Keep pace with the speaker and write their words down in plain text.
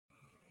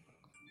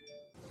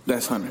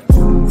That's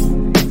 100.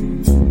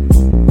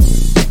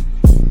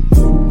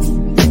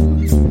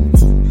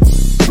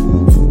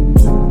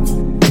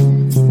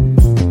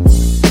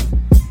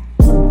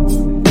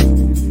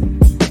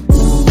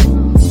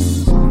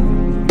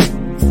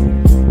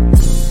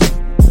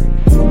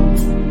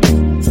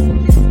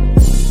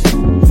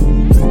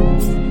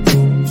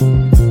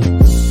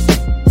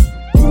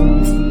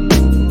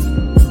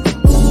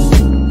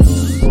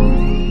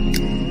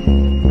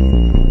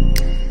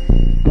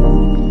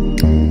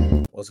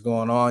 What's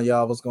going on,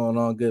 y'all? What's going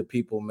on, good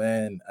people,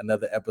 man?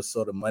 Another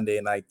episode of Monday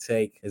Night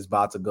Take is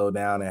about to go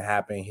down and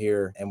happen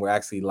here, and we're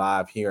actually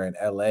live here in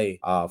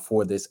LA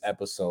for this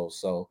episode.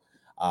 So,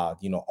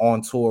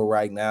 on tour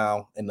right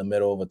now, in the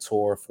middle of a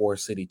tour,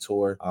 4-city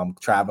tour,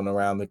 traveling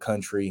around the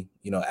country,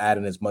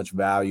 adding as much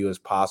value as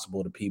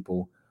possible to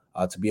people,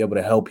 to be able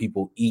to help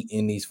people eat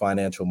in these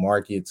financial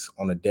markets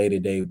on a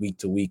day-to-day,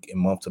 week-to-week, and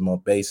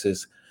month-to-month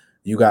basis.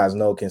 You guys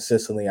know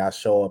consistently I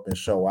show up and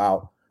show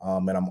out.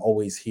 And I'm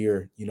always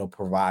here,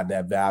 provide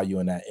that value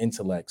and that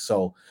intellect.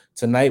 So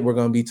tonight we're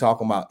going to be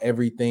talking about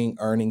everything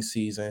earnings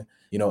season,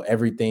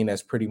 everything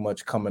that's pretty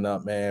much coming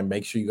up, man.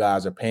 Make sure you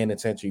guys are paying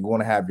attention. You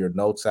want to have your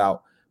notes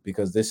out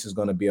because this is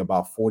going to be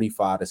about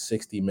 45 to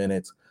 60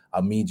 minutes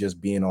of me just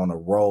being on a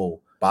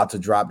roll, about to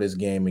drop this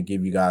game and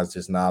give you guys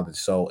this knowledge.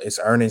 So it's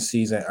earnings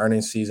season.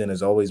 Earnings season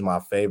is always my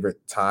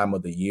favorite time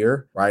of the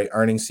year, right?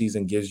 Earnings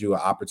season gives you an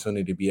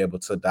opportunity to be able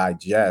to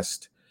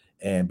digest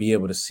and be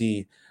able to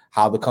see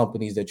how the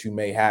companies that you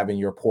may have in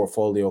your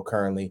portfolio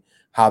currently,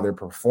 how they're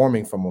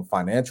performing from a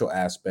financial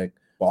aspect,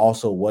 but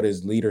also what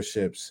is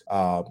leadership's,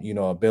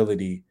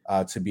 ability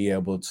to be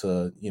able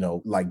to,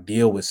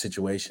 deal with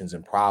situations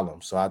and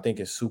problems. So I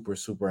think it's super,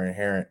 super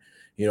inherent,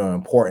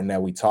 important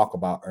that we talk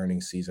about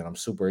earnings season. I'm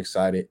super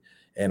excited,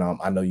 and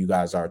I know you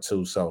guys are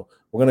too. So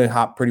we're gonna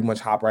hop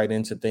right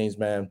into things,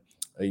 man.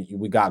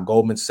 We got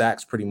Goldman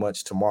Sachs pretty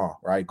much tomorrow,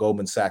 right?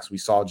 Goldman Sachs. We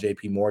saw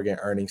J.P. Morgan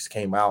earnings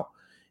came out.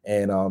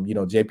 And,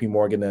 JP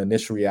Morgan, the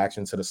initial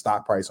reaction to the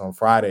stock price on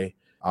Friday,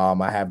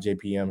 I have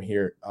JPM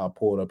here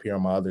pulled up here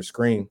on my other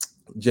screen.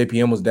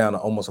 JPM was down to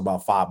almost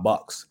about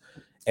 $5.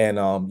 And,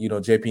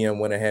 JPM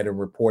went ahead and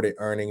reported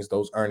earnings.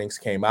 Those earnings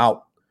came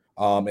out.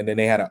 And then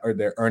they had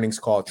their earnings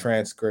call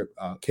transcript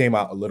came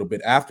out a little bit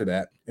after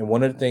that. And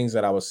one of the things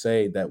that I would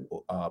say that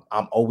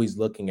I'm always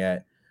looking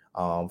at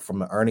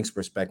from an earnings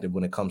perspective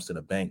when it comes to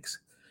the banks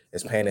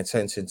is paying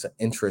attention to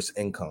interest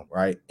income,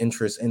 right?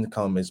 Interest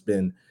income has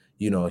been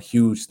a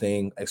huge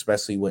thing,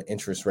 especially with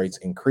interest rates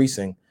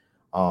increasing.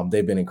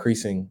 They've been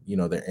increasing,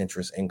 their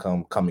interest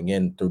income coming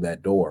in through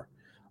that door.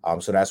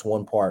 So that's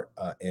one part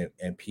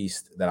and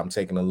piece that I'm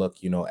taking a look,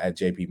 at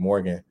JP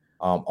Morgan.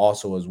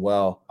 Also as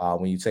well,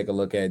 when you take a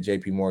look at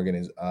JP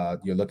Morgan,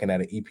 you're looking at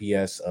an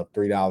EPS of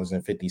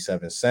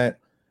 $3.57.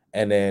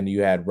 And then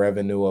you had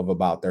revenue of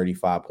about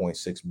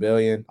 $35.6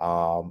 billion.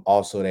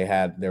 Also, they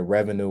had their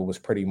revenue was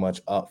pretty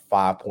much up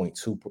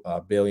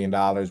 $5.2 billion,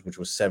 which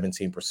was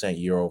 17%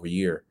 year over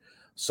year.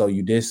 So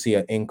you did see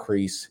an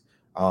increase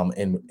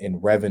in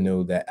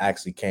revenue that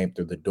actually came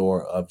through the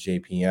door of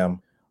JPM.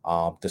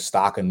 The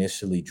stock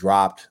initially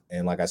dropped,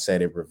 and like I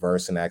said, it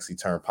reversed and actually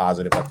turned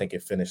positive. I think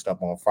it finished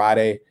up on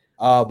Friday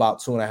about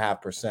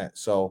 2.5%.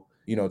 So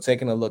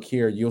taking a look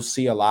here, you'll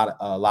see a lot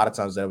of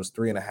times that was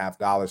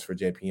 $3.50 for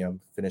JPM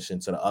finishing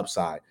to the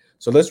upside.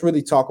 So let's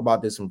really talk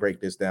about this and break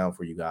this down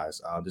for you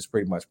guys. This is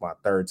pretty much my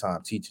third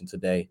time teaching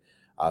today.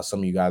 Some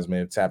of you guys may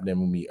have tapped in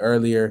with me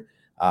earlier.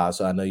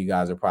 So I know you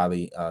guys are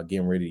probably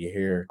getting ready to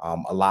hear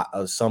a lot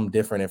of some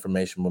different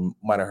information, but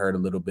might have heard a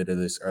little bit of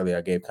this earlier.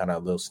 I gave kind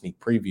of a little sneak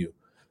preview.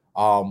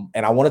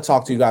 And I want to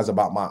talk to you guys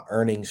about my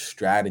earnings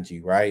strategy,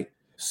 right?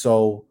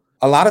 So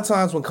a lot of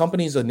times when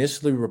companies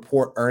initially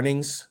report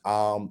earnings,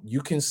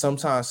 you can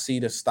sometimes see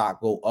the stock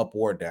go up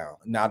or down.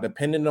 Now,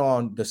 depending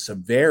on the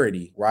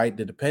severity, right?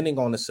 Depending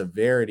on the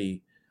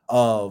severity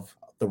of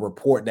the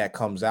report that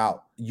comes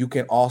out, you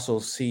can also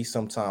see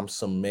sometimes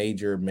some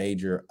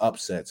major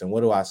upsets. And what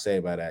do I say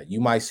by that?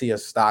 You might see a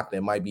stock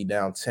that might be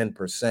down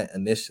 10%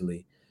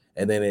 initially,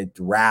 and then it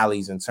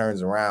rallies and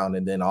turns around,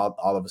 and then all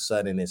of a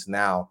sudden it's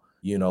now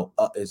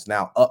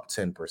up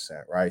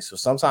 10%, right? So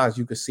sometimes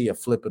you could see a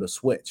flip of the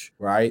switch,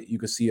 right? You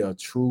could see a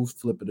true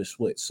flip of the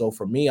switch. So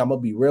for me, I'm gonna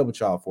be real with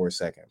y'all for a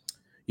second.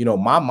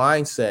 My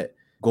mindset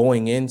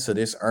going into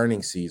this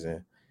earnings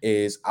season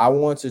is I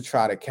want to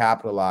try to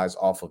capitalize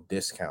off of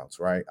discounts,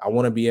 right? I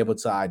want to be able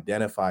to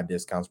identify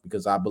discounts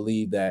because I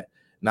believe that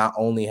not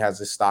only has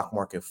the stock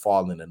market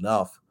fallen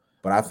enough,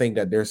 but I think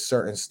that there's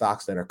certain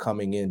stocks that are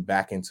coming in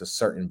back into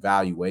certain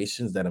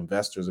valuations that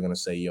investors are going to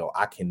say, yo,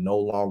 I can no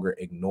longer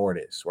ignore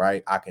this,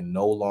 right? I can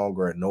no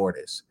longer ignore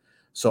this.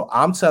 So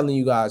I'm telling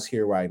you guys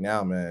here right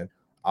now, man,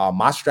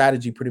 my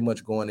strategy pretty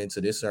much going into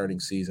this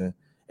earnings season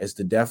is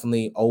to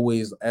definitely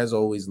always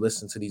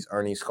listen to these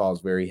earnings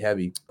calls very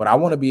heavy. But I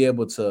want to be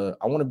able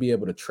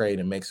to trade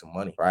and make some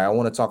money, right? I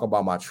want to talk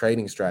about my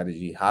trading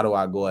strategy. How do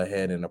I go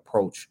ahead and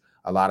approach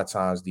a lot of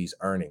times these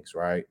earnings,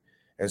 right?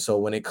 And so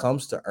when it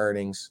comes to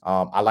earnings,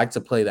 I like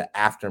to play the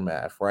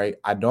aftermath, right?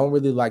 I don't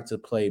really like to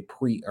play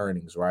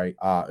pre-earnings, right?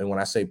 And when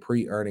I say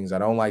pre-earnings, I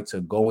don't like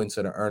to go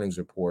into the earnings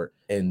report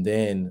and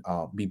then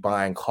be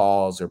buying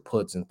calls or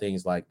puts and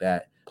things like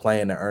that,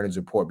 playing the earnings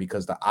report,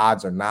 because the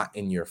odds are not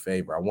in your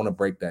favor. I want to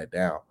break that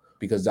down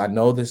because I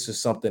know this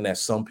is something that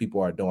some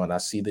people are doing. I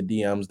see the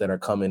DMs that are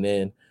coming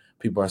in.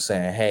 People are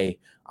saying, hey,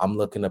 I'm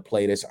looking to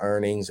play this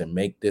earnings and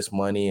make this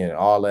money and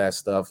all that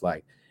stuff.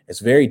 Like, it's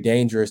very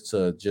dangerous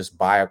to just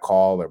buy a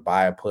call or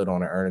buy a put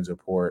on an earnings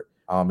report.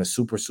 It's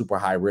super, super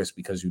high risk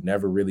because you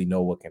never really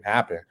know what can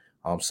happen.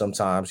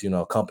 Sometimes,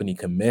 a company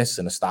can miss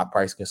and the stock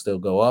price can still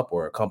go up,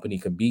 or a company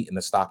can beat and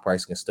the stock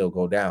price can still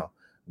go down.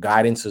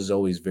 Guidance is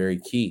always very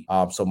key.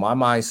 So my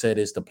mindset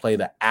is to play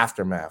the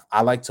aftermath.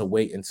 I like to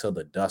wait until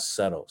the dust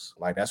settles.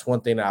 Like, that's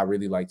one thing that I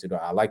really like to do.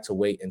 I like to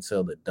wait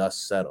until the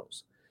dust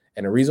settles.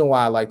 And the reason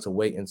why I like to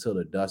wait until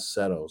the dust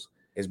settles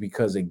is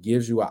because it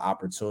gives you an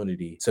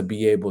opportunity to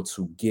be able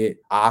to get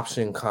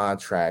option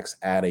contracts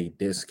at a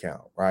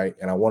discount, right?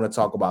 And I want to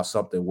talk about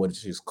something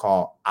which is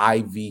called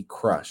IV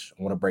crush.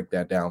 I want to break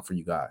that down for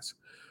you guys.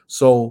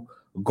 So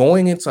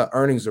going into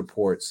earnings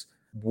reports,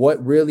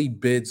 what really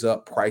bids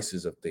up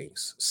prices of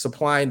things?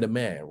 Supply and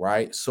demand,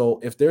 right? So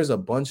if there's a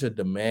bunch of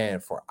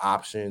demand for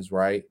options,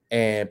 right,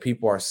 and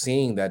people are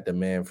seeing that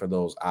demand for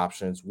those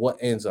options, what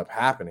ends up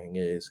happening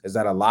is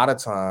that a lot of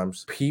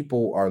times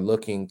people are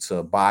looking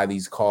to buy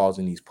these calls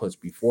and these puts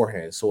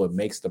beforehand. So it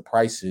makes the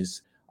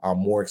prices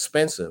more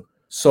expensive.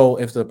 So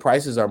if the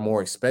prices are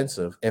more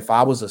expensive, if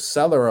I was a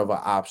seller of an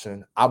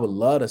option, I would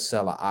love to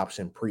sell an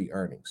option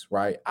pre-earnings,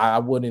 right? I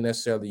wouldn't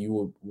necessarily, you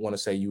would want to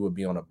say you would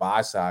be on the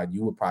buy side.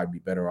 You would probably be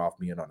better off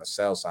being on the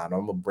sell side.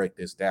 I'm going to break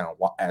this down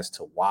as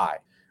to why,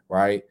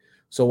 right?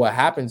 So what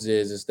happens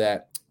is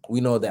that we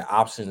know that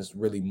options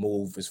really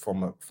move is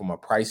from a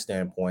price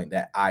standpoint.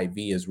 That IV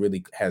is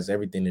really has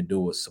everything to do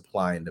with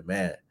supply and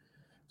demand.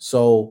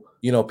 So,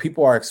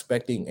 people are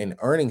expecting in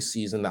earnings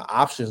season, the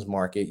options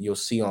market, you'll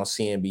see on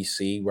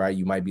CNBC, right?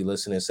 You might be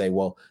listening and say,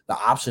 well, the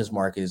options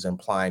market is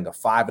implying a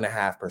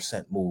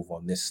 5.5% move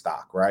on this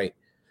stock, right?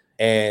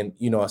 And,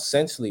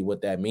 essentially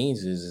what that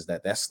means is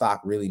that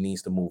stock really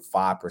needs to move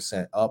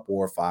 5% up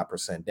or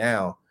 5%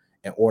 down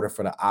in order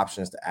for the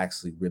options to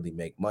actually really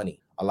make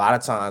money. A lot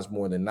of times,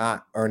 more than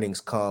not,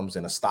 earnings comes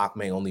and a stock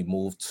may only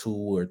move 2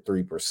 or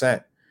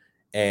 3%.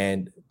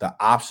 And the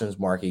options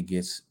market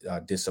gets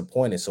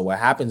disappointed. So what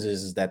happens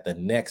is that the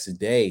next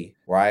day,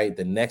 right,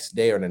 the next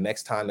day or the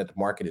next time that the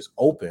market is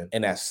open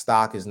and that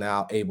stock is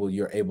now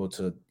you're able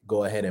to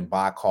go ahead and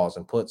buy calls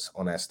and puts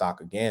on that stock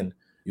again,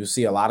 you'll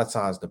see a lot of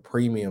times the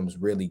premiums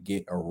really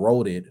get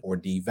eroded or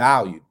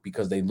devalued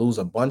because they lose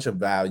a bunch of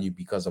value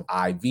because of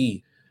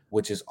IV,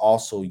 which is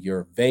also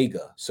your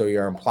Vega. So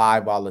your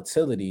implied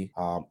volatility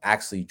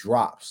actually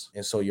drops.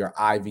 And so your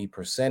IV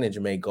percentage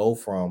may go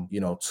from,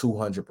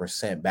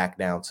 200% back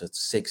down to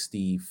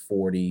 60,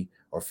 40,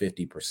 or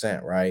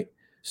 50%, right?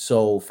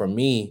 So for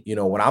me,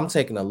 when I'm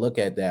taking a look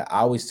at that, I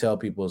always tell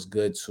people it's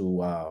good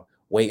to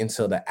wait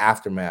until the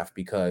aftermath,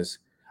 because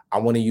I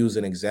want to use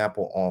an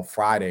example on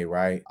Friday,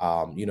 right?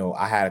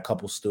 I had a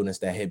couple students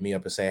that hit me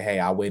up and say, hey,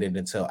 I waited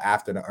until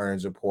after the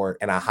earnings report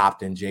and I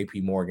hopped in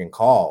JP Morgan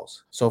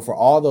calls. So for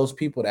all those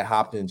people that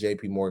hopped in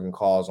JP Morgan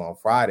calls on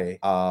Friday,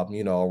 around,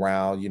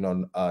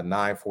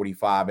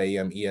 9:45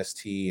 a.m.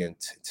 EST and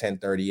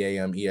 10:30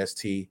 a.m.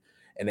 EST,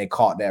 and they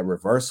caught that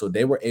reversal,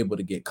 they were able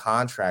to get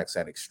contracts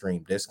at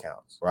extreme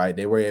discounts, right?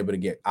 They were able to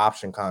get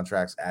option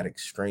contracts at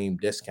extreme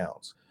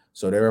discounts.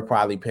 So they were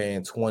probably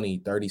paying 20,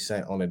 30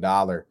 cents on the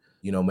dollar,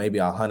 maybe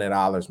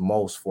 $100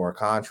 most for a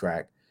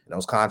contract. And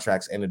those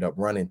contracts ended up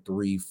running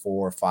 3,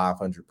 4,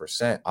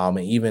 500%. And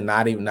even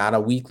not a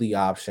weekly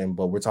option,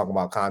 but we're talking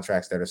about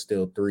contracts that are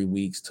still 3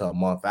 weeks to a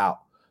month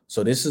out.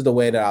 So this is the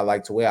way that I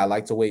like to wait. I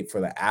like to wait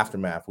for the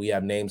aftermath. We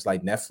have names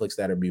like Netflix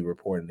that will be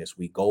reporting this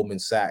week, Goldman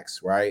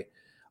Sachs, right?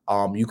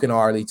 You can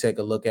already take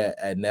a look at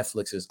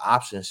Netflix's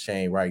options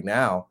chain right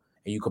now,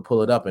 and you can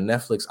pull it up. And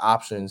Netflix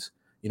options,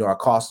 are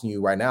costing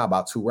you right now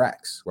about 2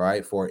 racks,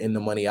 right? For in the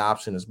money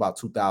option, it's about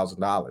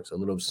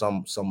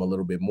 $2,000, some a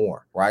little bit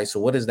more, right? So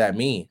what does that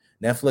mean?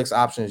 Netflix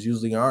options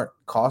usually aren't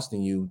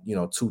costing you,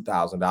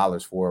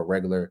 $2,000 for a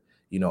regular,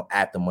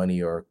 at the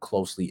money or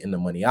closely in the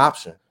money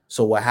option.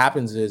 So what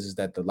happens is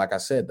that like I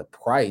said, the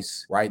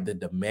price, right? The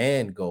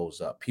demand goes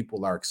up.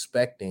 People are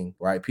expecting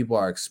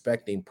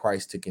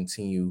price to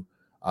continue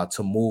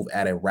to move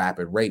at a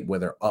rapid rate,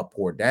 whether up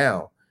or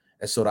down.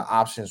 And so the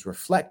options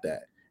reflect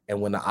that. And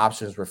when the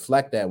options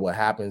reflect that, what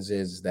happens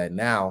is that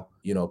now,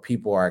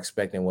 people are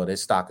expecting, well,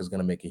 this stock is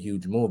going to make a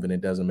huge move, and it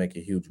doesn't make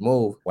a huge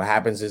move. What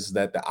happens is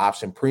that the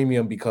option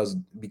premium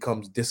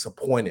becomes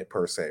disappointed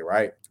per se,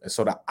 right? And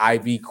so the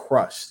IV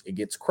it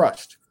gets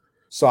crushed.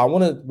 So I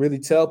want to really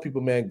tell people,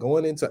 man,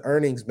 going into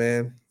earnings,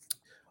 man,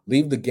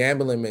 leave the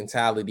gambling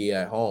mentality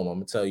at home. I'm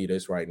going to tell you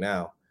this right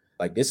now.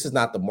 Like, this is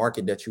not the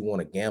market that you want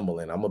to gamble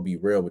in. I'm going to be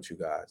real with you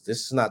guys.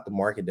 This is not the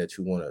market that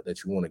you want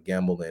to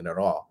gamble in at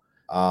all.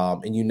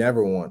 And you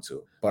never want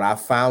to. But I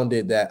found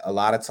it that a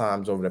lot of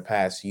times over the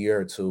past year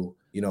or two,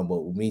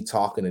 But with me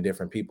talking to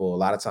different people, a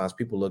lot of times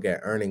people look at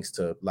earnings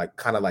to like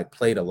kind of like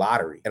play the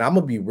lottery. And I'm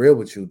gonna be real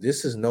with you.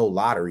 This is no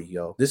lottery,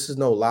 yo. This is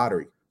no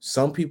lottery.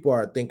 Some people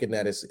are thinking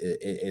that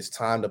it's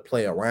time to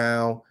play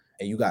around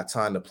and you got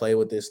time to play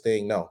with this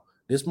thing. No,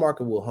 this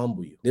market will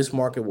humble you. This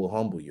market will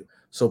humble you.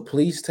 So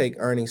please take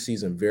earnings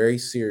season very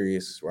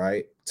serious,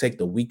 right? Take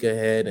the week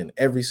ahead and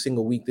every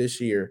single week this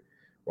year,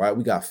 right?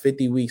 We got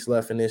 50 weeks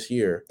left in this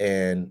year,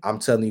 and I'm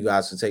telling you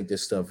guys to take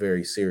this stuff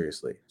very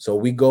seriously. So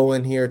we go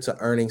in here to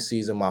earnings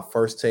season. My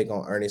first take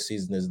on earnings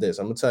season is this.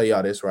 I'm gonna tell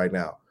y'all this right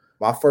now.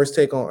 My first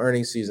take on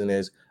earnings season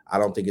is I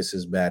don't think it's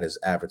as bad as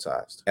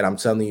advertised. And I'm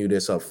telling you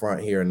this up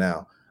front here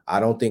now. I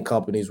don't think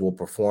companies will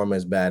perform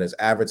as bad as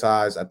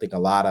advertised. I think a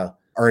lot of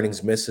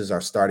earnings misses are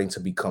starting to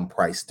become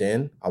priced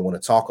in. I want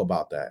to talk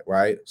about that,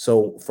 right?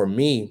 So for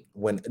me,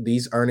 when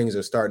these earnings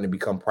are starting to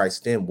become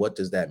priced in, what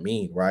does that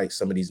mean, right?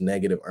 Some of these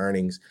negative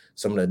earnings,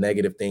 some of the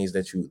negative things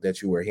that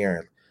you were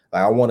hearing.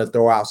 Like I want to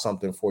throw out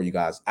something for you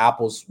guys.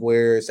 Apple's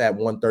where it's at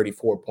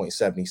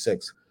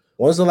 134.76.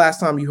 When was the last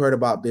time you heard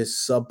about this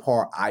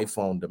subpar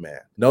iPhone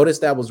demand? Notice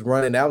that was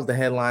the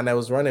headline that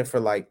was running for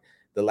like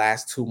the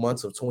last 2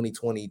 months of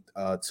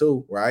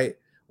 2022, right?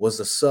 Was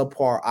the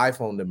subpar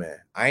iPhone demand.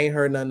 I ain't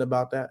heard nothing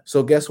about that.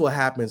 So guess what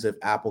happens if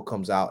Apple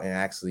comes out and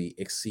actually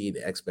exceed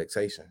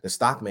expectation? The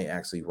stock may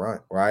actually run,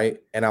 right?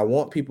 And I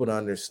want people to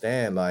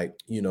understand, like,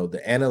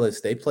 the analysts,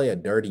 they play a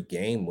dirty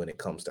game when it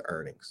comes to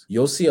earnings.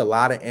 You'll see a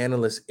lot of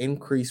analysts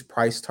increase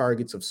price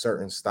targets of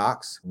certain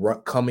stocks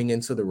coming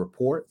into the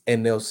report,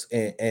 and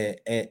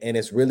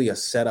it's really a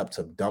setup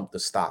to dump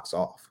the stocks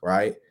off,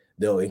 right?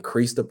 They'll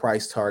increase the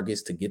price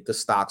targets to get the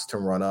stocks to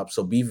run up.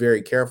 So be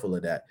very careful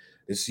of that.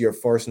 This is your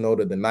first note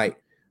of the night.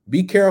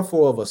 Be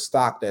careful of a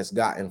stock that's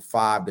gotten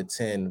 5 to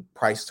 10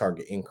 price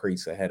target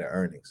increase ahead of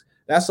earnings.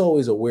 That's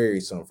always a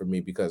worrisome for me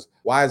because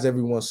why is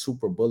everyone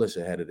super bullish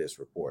ahead of this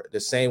report? The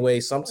same way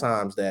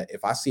sometimes that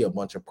if I see a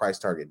bunch of price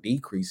target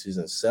decreases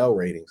and sell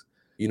ratings,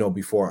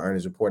 before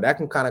earnings report, that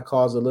can kind of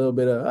cause a little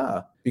bit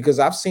of because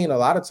I've seen a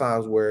lot of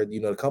times where,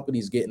 the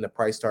companies getting the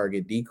price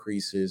target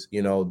decreases,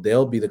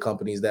 they'll be the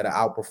companies that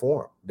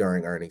outperform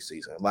during earnings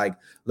season. Like,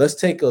 let's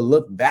take a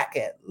look back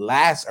at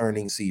last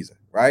earnings season,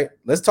 right?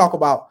 Let's talk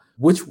about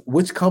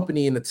which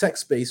company in the tech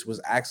space was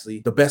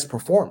actually the best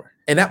performer.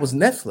 And that was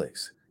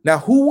Netflix. Now,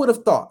 who would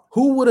have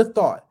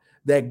thought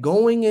that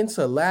going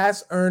into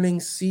last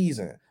earnings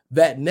season,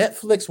 that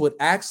Netflix would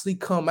actually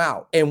come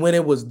out, and when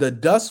the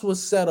dust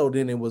was settled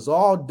and it was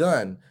all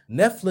done,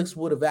 Netflix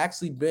would have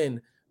actually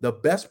been the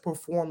best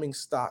performing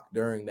stock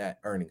during that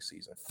earnings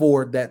season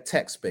for that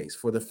tech space,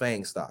 for the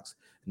FANG stocks.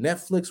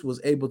 Netflix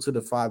was able to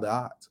defy the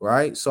odds,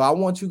 right? So I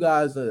want you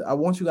guys to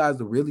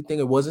really think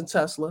it wasn't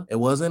Tesla, it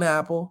wasn't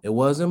Apple, it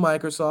wasn't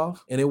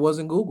Microsoft, and it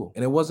wasn't Google,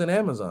 and it wasn't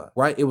Amazon,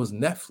 right? It was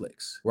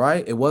Netflix,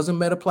 right? It wasn't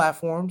Meta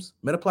Platforms.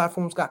 Meta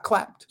Platforms got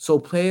clapped. So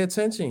pay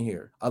attention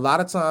here. A lot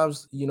of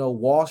times,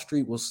 Wall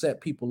Street will set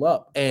people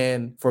up.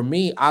 And for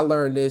me, I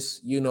learned this,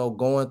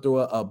 going through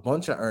a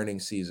bunch of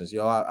earnings seasons.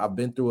 I've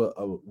been through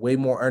a way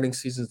more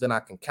earnings seasons than I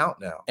can count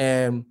now.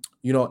 And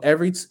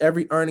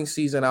every earnings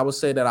season, I would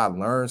say that I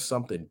learned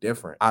something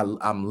different.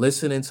 I'm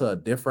listening to a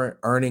different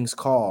earnings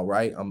call,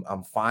 right?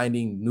 I'm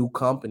finding new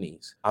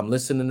companies. I'm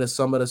listening to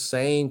some of the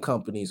same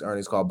companies'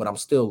 earnings call, but I'm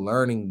still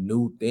learning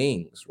new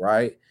things,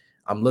 right?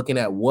 I'm looking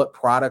at what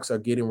products are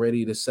getting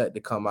ready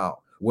to come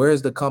out. Where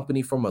is the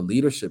company from a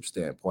leadership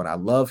standpoint? I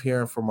love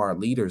hearing from our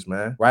leaders,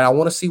 man, right? I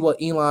want to see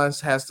what Elon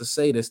has to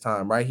say this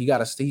time, right? He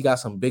got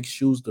some big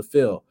shoes to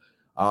fill.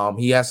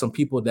 He has some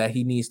people that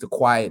he needs to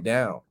quiet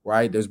down,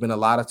 right? There's been a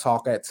lot of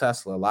talk at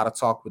Tesla, a lot of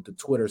talk with the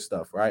Twitter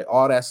stuff, right?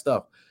 All that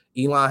stuff.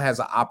 Elon has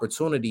an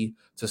opportunity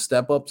to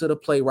step up to the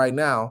plate right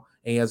now,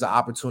 and he has an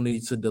opportunity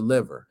to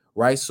deliver,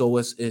 right? So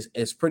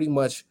it's pretty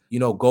much,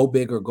 go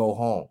big or go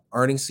home.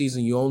 Earnings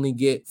season, you only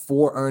get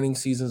 4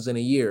 earnings seasons in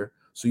a year.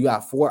 So you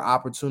got 4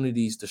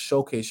 opportunities to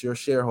showcase your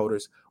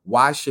shareholders.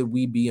 Why should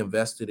we be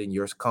invested in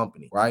your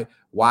company, right?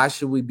 Why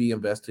should we be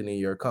invested in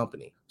your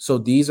company? So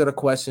these are the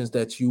questions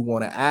that you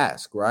want to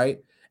ask, right?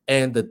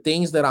 And the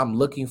things that I'm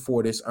looking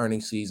for this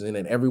earnings season,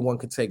 and everyone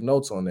can take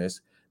notes on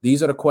this.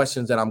 These are the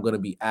questions that I'm going to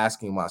be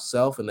asking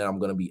myself, and then I'm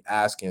going to be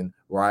asking,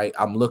 right?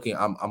 I'm looking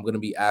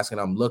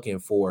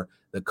for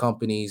the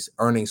company's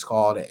earnings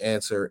call to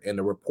answer in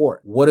the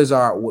report.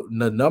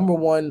 The number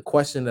one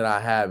question that I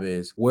have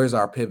is, where's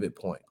our pivot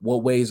point?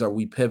 What ways are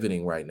we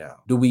pivoting right now?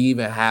 Do we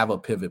even have a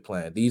pivot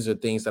plan? These are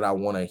things that I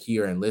want to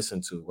hear and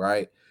listen to,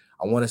 right?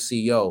 I want to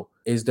see,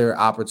 is there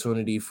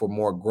opportunity for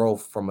more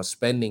growth from a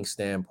spending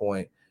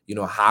standpoint?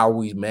 How are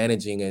we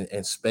managing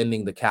and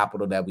spending the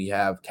capital that we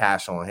have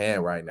cash on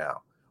hand right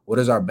now? What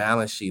does our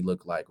balance sheet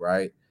look like,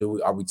 right?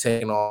 Are we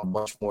taking on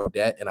much more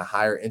debt in a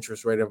higher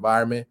interest rate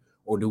environment?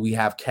 Or do we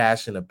have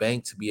cash in the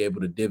bank to be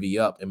able to divvy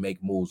up and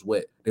make moves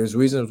with? There's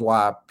reasons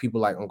why people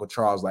like Uncle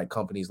Charles, like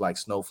companies like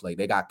Snowflake,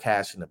 they got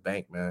cash in the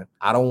bank, man.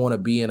 I don't want to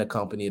be in a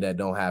company that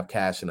don't have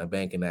cash in the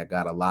bank and that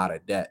got a lot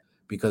of debt.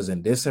 Because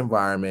in this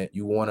environment,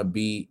 you want to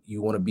be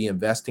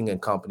investing in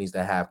companies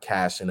that have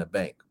cash in the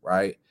bank,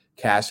 right?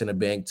 Cash in the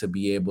bank to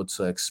be able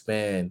to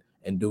expand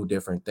and do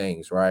different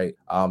things, right?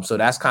 So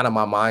that's kind of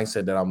my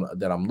mindset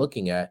that I'm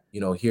looking at.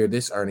 Here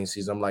this earnings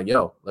season, I'm like,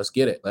 yo, let's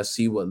get it. Let's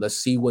see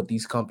what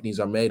these companies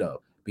are made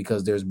of,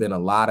 because there's been a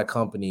lot of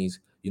companies,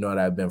 that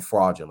have been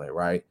fraudulent,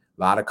 right?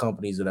 A lot of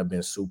companies that have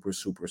been super,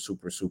 super,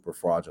 super, super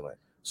fraudulent.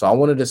 So I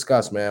want to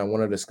discuss, man. I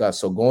want to discuss.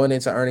 So going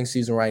into earnings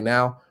season right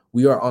now,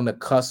 we are on the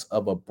cusp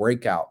of a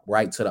breakout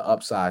right to the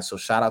upside. So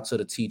shout out to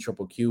the T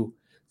Triple Q.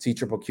 T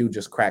Triple Q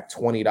just cracked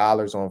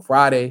 $20 on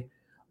Friday.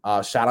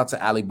 Shout out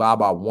to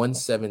Alibaba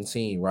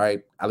 117,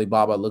 right?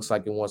 Alibaba looks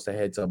like it wants to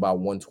head to about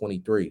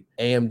 123.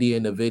 AMD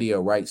and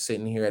NVIDIA, right,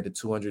 sitting here at the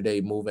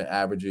 200-day moving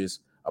averages,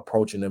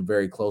 approaching them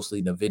very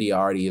closely. NVIDIA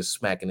already is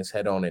smacking its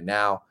head on it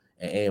now,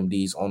 and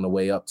AMD's on the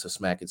way up to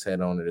smack its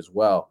head on it as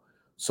well.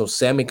 So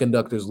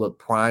semiconductors look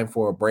prime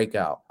for a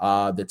breakout.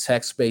 The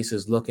tech space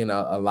is looking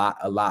a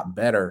lot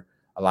better.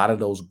 A lot of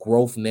those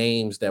growth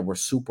names that were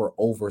super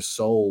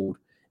oversold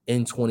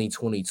in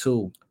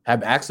 2022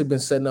 have actually been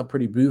setting up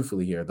pretty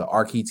beautifully here. The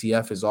ARK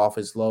ETF is off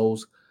its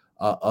lows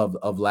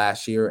of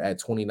last year at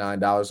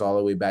 $29 all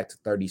the way back to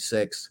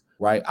 36,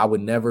 right? I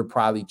would never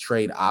probably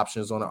trade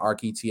options on an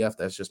ARK ETF.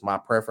 That's just my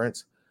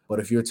preference. But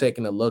if you're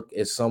taking a look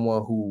at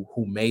someone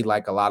who may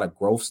like a lot of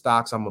growth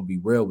stocks, I'm going to be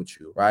real with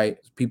you, right?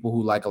 People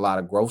who like a lot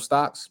of growth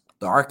stocks,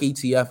 the ARK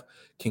ETF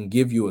can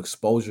give you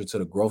exposure to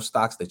the growth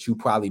stocks that you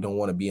probably don't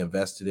want to be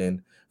invested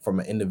in from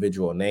an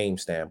individual name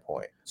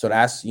standpoint. So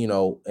that's,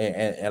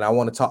 and I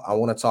want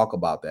to talk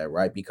about that,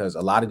 right? Because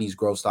a lot of these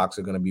growth stocks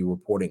are going to be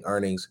reporting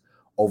earnings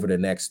over the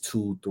next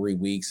 2-3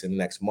 weeks and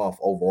next month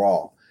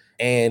overall.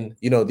 And,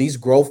 these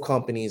growth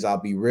companies, I'll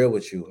be real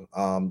with you,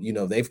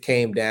 they've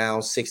came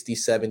down 60,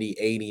 70,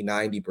 80,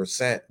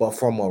 90%. But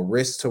from a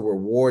risk to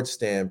reward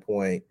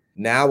standpoint,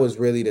 now is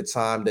really the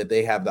time that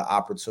they have the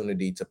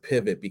opportunity to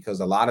pivot, because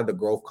a lot of the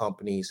growth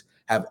companies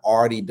have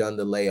already done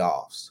the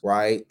layoffs,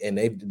 right? And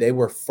they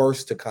were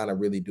first to kind of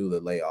really do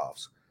the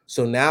layoffs.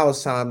 So now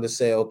it's time to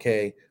say,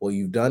 okay, well,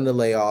 you've done the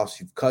layoffs,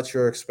 you've cut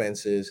your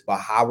expenses, but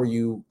how are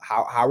you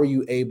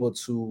able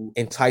to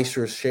entice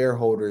your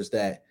shareholders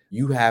that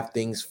you have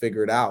things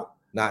figured out,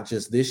 not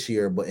just this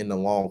year, but in the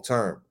long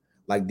term?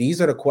 Like, these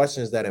are the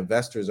questions that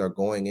investors are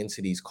going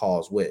into these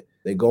calls with.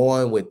 They go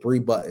on with 3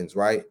 buttons,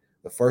 right?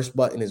 The first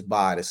button is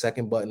buy, the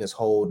second button is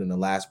hold, and the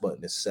last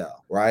button is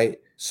sell, right?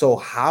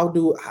 So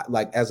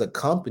as a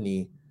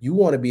company, you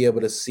want to be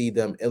able to see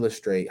them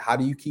illustrate, how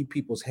do you keep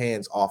people's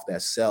hands off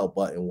that sell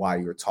button while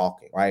you're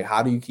talking, right?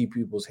 How do you keep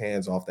people's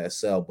hands off that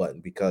sell button?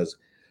 Because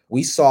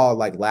we saw,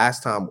 like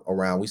last time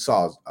around, we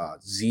saw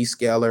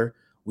Zscaler,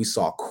 we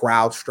saw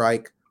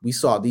CrowdStrike, we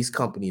saw these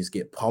companies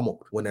get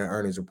pummeled when their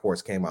earnings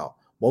reports came out.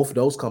 Both of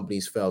those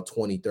companies fell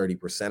 20,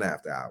 30%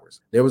 after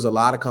hours. There was a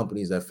lot of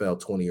companies that fell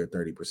 20 or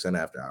 30%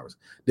 after hours.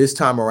 This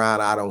time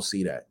around, I don't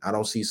see that. I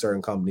don't see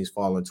certain companies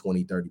falling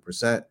 20,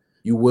 30%.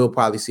 You will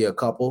probably see a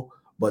couple,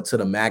 but to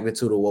the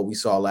magnitude of what we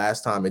saw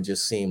last time, it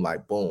just seemed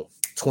like, boom,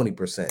 20%,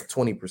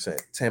 20%,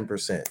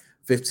 10%,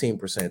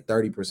 15%,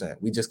 30%.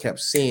 We just kept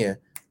seeing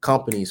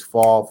companies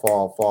fall.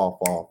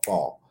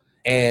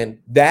 And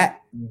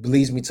that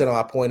leads me to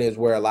my point, is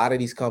where a lot of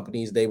these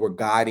companies, they were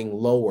guiding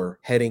lower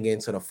heading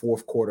into the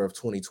fourth quarter of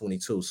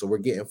 2022. So we're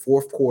getting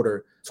fourth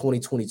quarter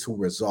 2022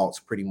 results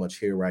pretty much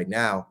here right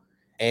now.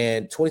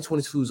 And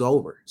 2022 is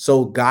over.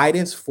 So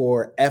guidance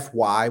for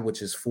FY,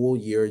 which is full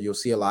year, you'll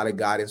see a lot of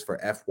guidance for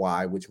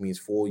FY, which means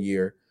full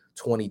year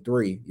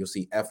 23. You'll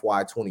see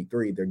FY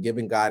 23. They're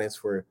giving guidance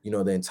for,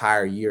 the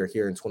entire year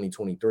here in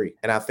 2023.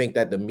 And I think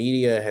that the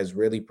media has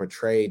really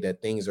portrayed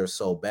that things are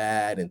so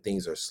bad and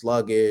things are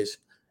sluggish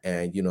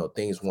and,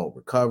 things won't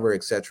recover,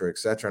 et cetera, et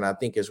cetera. And I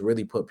think it's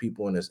really put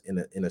people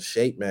in a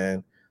shape,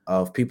 man,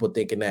 of people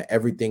thinking that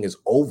everything is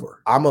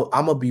over. I'm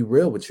gonna be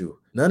real with you.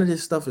 None of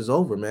this stuff is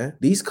over, man.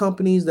 These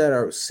companies that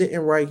are sitting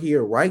right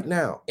here, right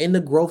now, in the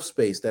growth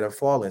space, that are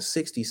falling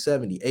 60,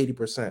 70,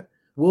 80%.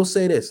 We'll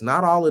say this,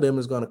 not all of them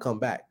is going to come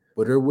back,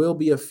 but there will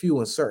be a few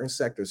in certain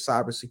sectors: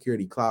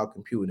 cybersecurity, cloud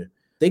computing.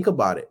 Think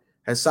about it.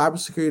 Has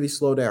cybersecurity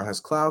slowed down?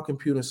 Has cloud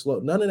computing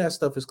slowed? None of that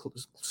stuff is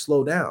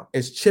slowed down.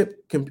 Is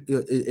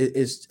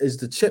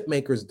the chip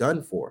makers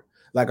done for?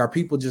 Like, are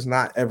people just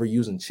not ever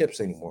using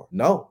chips anymore?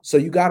 No. So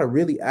you got to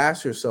really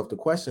ask yourself the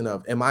question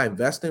of, am I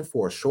investing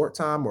for a short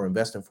time or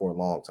investing for a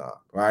long time,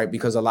 right?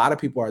 Because a lot of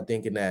people are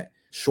thinking that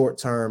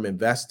short-term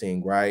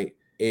investing, right,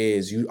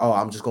 is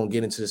I'm just going to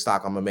get into the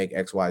stock, I'm going to make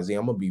X, Y, Z.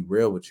 I'm going to be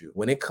real with you.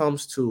 When it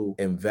comes to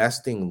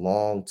investing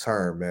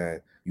long-term, man,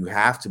 you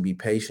have to be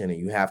patient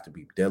and you have to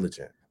be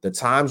diligent. The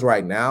times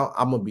right now,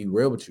 I'm going to be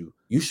real with you.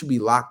 You should be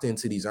locked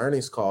into these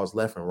earnings calls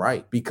left and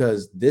right,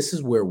 because this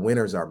is where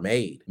winners are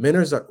made.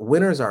 Winners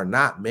are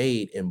not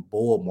made in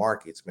bull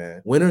markets,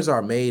 man. Winners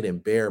are made in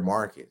bear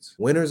markets.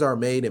 Winners are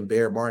made in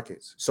bear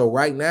markets. So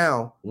right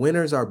now,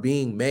 winners are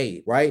being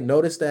made, right?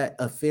 Notice that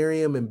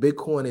Ethereum and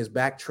Bitcoin is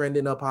back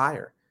trending up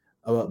higher.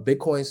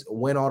 Bitcoin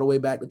went all the way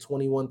back to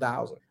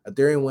 21,000.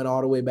 Ethereum went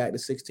all the way back to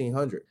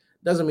 1,600.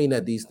 Doesn't mean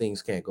that these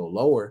things can't go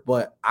lower,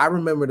 but I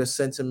remember the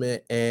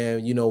sentiment.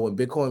 And, when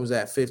Bitcoin was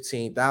at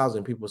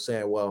 15,000, people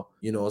saying, well,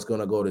 it's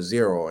going to go to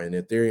zero and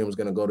Ethereum is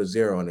going to go to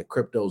zero and the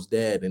crypto's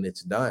dead and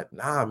it's done.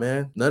 Nah,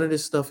 man, none of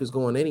this stuff is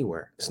going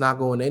anywhere. It's not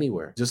going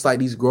anywhere. Just like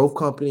these growth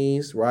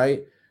companies,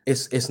 right?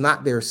 It's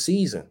not their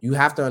season. You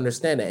have to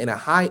understand that in a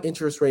high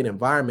interest rate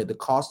environment, the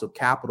cost of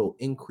capital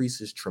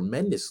increases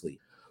tremendously.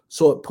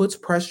 So it puts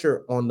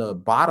pressure on the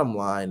bottom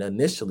line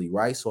initially,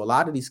 right? So a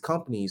lot of these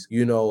companies,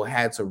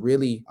 had to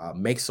really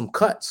make some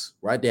cuts,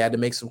 right? They had to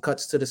make some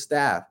cuts to the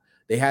staff.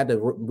 They had to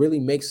really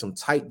make some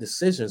tight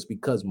decisions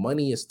because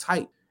money is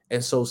tight.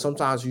 And so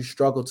sometimes you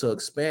struggle to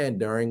expand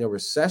during a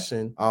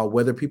recession,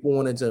 whether people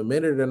wanted to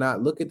admit it or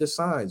not. Look at the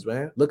signs,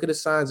 man. Look at the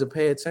signs and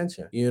pay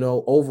attention.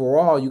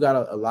 Overall, you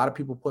got a lot of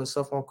people putting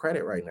stuff on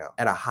credit right now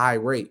at a high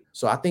rate.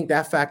 So I think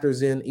that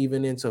factors in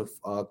even into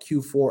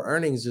Q4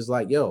 earnings, just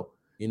like,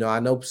 I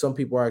know some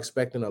people are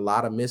expecting a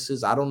lot of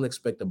misses. I don't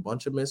expect a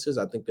bunch of misses.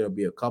 I think there'll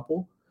be a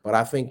couple, but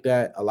I think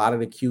that a lot of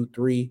the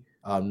Q3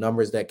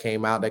 numbers that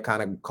came out that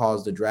kind of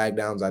caused the drag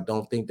downs, I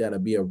don't think that'll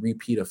be a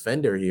repeat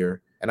offender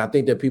here. And I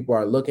think that people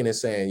are looking and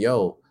saying,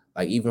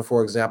 like even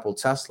for example,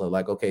 Tesla,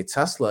 like, okay,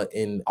 Tesla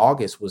in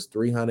August was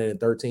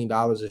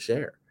 $313 a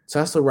share.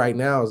 Tesla right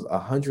now is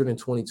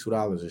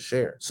 $122 a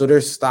share. So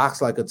there's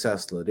stocks like a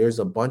Tesla. There's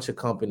a bunch of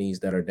companies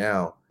that are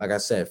down, like I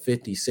said,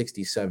 50,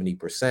 60,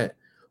 70%.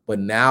 But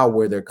now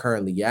where they're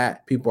currently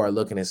at, people are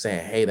looking and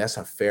saying, hey, that's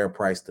a fair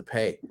price to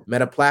pay.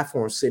 Meta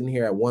Platform sitting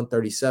here at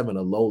 137,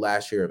 a low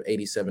last year of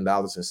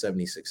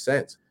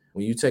 $87.76.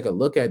 When you take a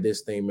look at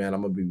this thing, man,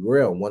 I'm going to be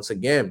real. Once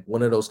again,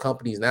 one of those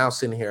companies now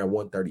sitting here at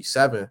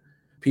 137,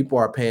 people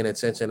are paying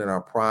attention in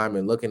our prime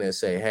and looking and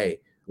say,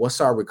 hey,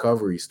 what's our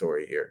recovery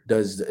story here?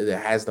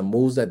 Has the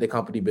moves that the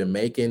company been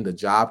making, the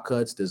job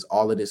cuts, does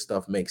all of this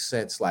stuff make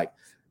sense? Like,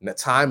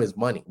 time is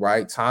money,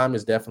 right? Time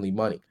is definitely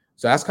money.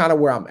 So that's kind of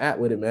where I'm at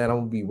with it, man. I'm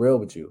gonna be real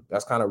with you.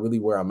 That's kind of really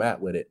where I'm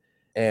at with it.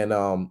 And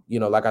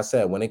like I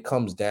said, when it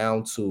comes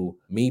down to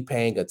me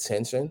paying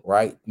attention,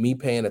 right? Me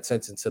paying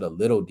attention to the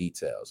little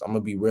details. I'm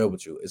gonna be real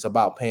with you. It's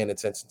about paying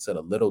attention to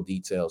the little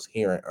details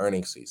here in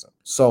earnings season.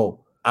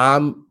 So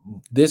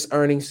this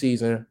earnings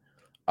season,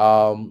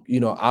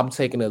 I'm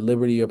taking the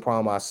liberty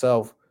upon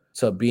myself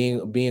to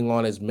being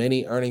on as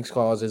many earnings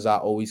calls as I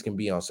always can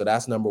be on. So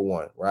that's number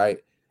one, right?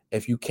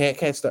 If you can't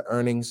catch the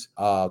earnings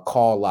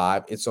call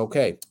live, it's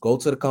okay. Go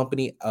to the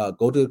company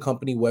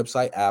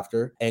website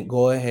after and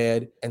go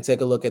ahead and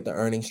take a look at the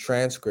earnings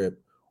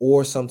transcript.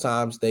 Or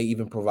sometimes they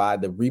even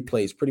provide the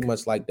replays pretty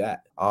much like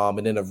that.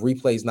 And then if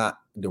replays not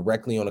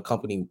directly on the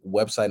company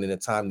website in a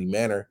timely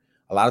manner,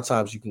 a lot of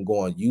times you can go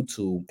on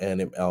YouTube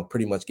and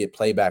pretty much get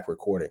playback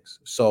recordings.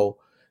 So,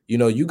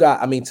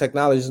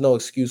 technology is no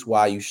excuse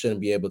why you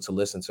shouldn't be able to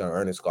listen to an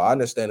earnings call. I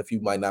understand if you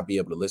might not be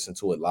able to listen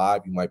to it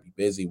live, you might be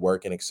busy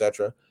working,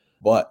 etc.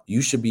 But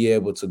you should be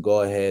able to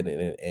go ahead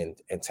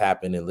and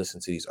tap in and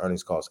listen to these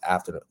earnings calls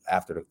after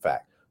the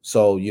fact.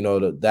 So,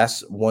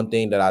 that's one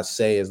thing that I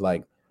say is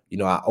like,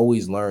 I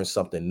always learn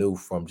something new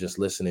from just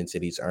listening to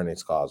these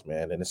earnings calls,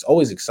 man. And it's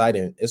always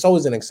exciting. It's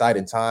always an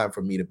exciting time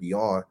for me to be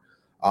on.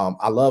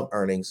 I love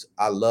earnings.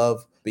 I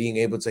love being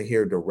able to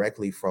hear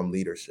directly from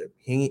leadership.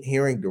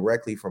 Hearing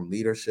directly from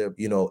leadership,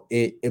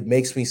 it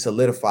makes me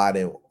solidified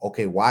in,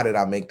 okay, why did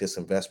I make this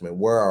investment?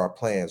 Where are our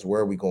plans? Where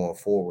are we going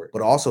forward?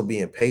 But also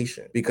being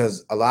patient,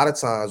 because a lot of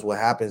times what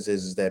happens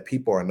is that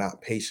people are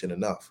not patient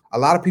enough. A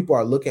lot of people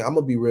are looking, I'm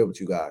going to be real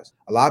with you guys.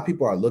 A lot of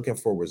people are looking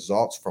for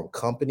results from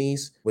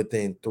companies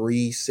within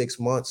 3-6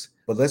 months.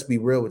 But let's be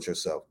real with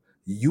yourself.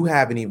 You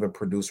haven't even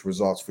produced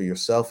results for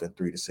yourself in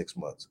 3 to 6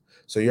 months.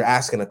 So you're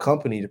asking a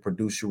company to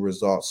produce you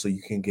results so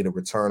you can get a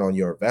return on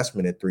your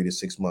investment in 3 to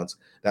 6 months.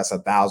 That's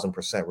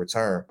 1,000%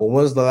 return. But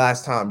when's the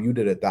last time you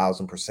did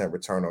 1,000%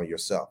 return on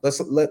yourself?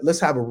 Let's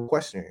have a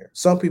question here.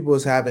 Some people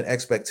is having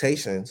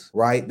expectations,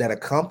 right, that a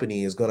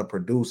company is going to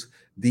produce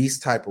these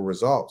type of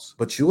results,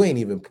 but you ain't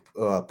even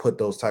put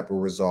those type of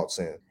results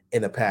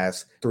in the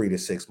past 3 to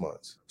 6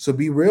 months. So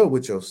be real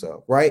with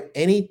yourself, right?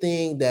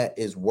 Anything that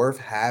is worth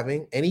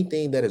having,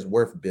 anything that is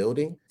worth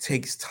building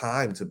takes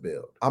time to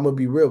build. I'm going to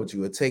be real with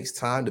you. It takes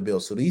time to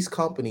build. So these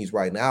companies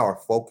right now are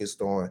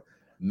focused on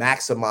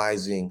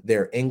maximizing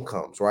their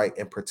incomes, right?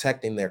 And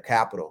protecting their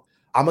capital.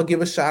 I'm going to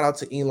give a shout out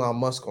to Elon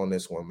Musk on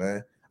this one,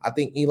 man. I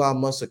think Elon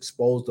Musk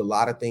exposed a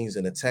lot of things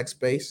in the tech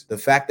space. The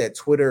fact that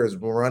Twitter is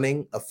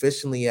running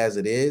efficiently as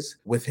it is,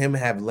 with him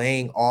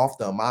laying off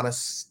the amount of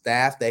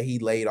staff that he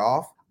laid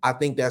off, I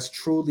think that's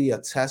truly a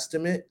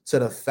testament to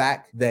the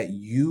fact that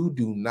you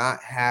do not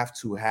have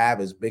to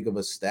have as big of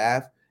a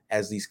staff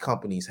as these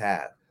companies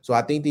have. So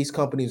I think these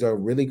companies are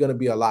really going to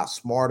be a lot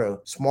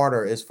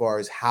smarter as far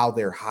as how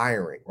they're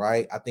hiring,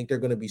 right? I think they're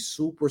going to be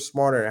super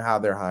smarter in how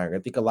they're hiring. I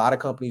think a lot of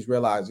companies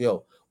realize,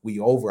 we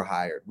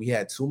overhired. We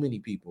had too many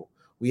people.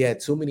 We had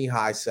too many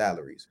high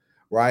salaries.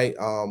 Right.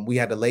 We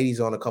had the ladies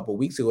on a couple of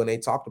weeks ago and they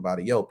talked about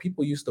it.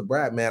 People used to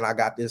brag, man, I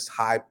got this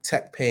high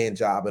tech paying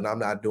job and I'm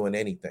not doing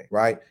anything.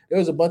 Right. There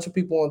was a bunch of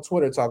people on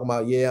Twitter talking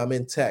about, I'm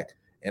in tech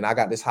and I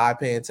got this high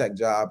paying tech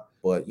job,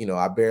 but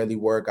I barely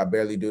work. I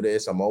barely do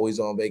this. I'm always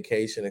on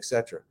vacation,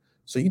 etc.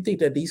 So you think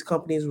that these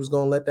companies was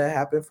going to let that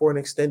happen for an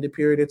extended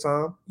period of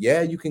time?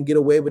 Yeah, you can get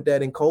away with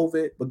that in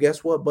COVID, but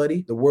guess what,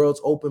 buddy? The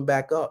world's open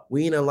back up.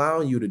 We ain't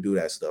allowing you to do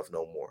that stuff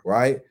no more,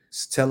 right?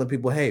 It's telling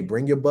people, hey,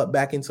 bring your butt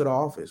back into the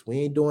office. We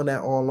ain't doing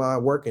that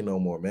online working no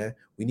more, man.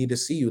 We need to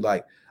see you.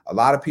 Like, a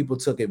lot of people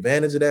took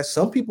advantage of that.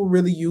 Some people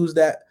really use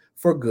that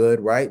for good,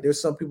 right?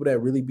 There's some people that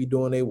really be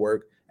doing their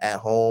work at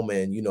home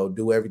and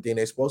do everything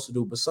they're supposed to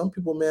do. But some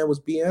people, man, was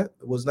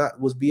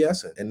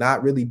BSing and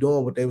not really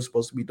doing what they were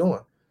supposed to be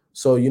doing.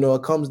 So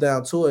it comes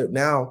down to it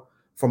now.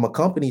 From a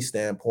company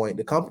standpoint,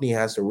 the company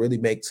has to really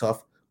make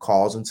tough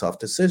calls and tough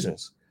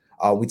decisions.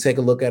 We take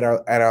a look at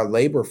our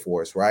labor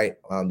force, right?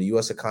 The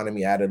U.S.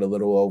 economy added a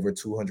little over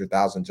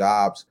 200,000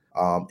 jobs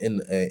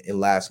in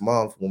last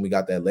month when we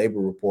got that labor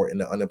report, and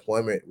the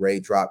unemployment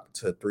rate dropped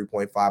to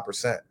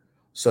 3.5%.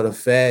 So the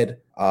Fed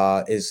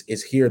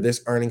is here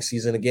this earnings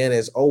season again,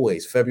 as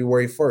always.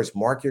 February 1st,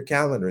 mark your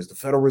calendars. The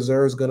Federal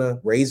Reserve is going to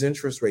raise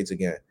interest rates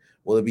again.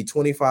 Will it be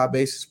 25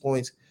 basis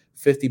points,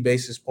 50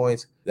 basis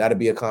points? That'll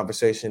be a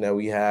conversation that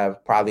we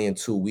have probably in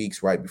 2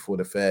 weeks, right before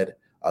the Fed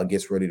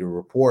gets ready to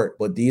report.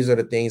 But these are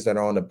the things that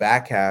are on the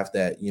back half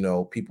that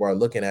people are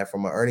looking at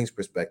from an earnings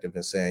perspective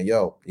and saying,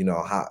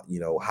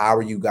 how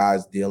are you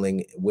guys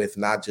dealing with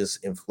not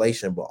just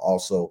inflation, but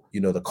also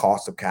the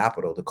cost of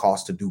capital, the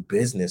cost to do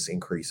business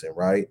increasing,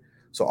 right?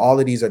 So all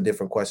of these are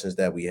different questions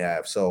that we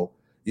have. So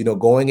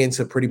going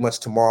into pretty much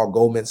tomorrow,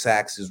 Goldman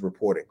Sachs is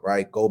reporting,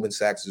 right? Goldman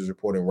Sachs is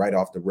reporting right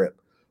off the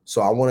rip. So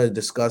I want to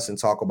discuss and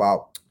talk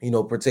about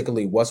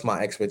particularly what's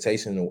my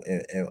expectation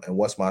and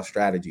what's my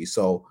strategy.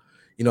 So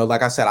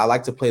like I said, I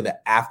like to play the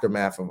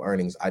aftermath of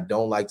earnings. I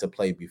don't like to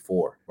play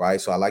before,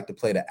 right? So I like to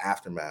play the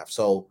aftermath.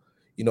 So,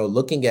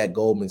 looking at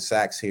Goldman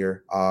Sachs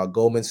here,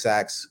 Goldman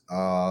Sachs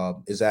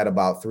is at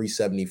about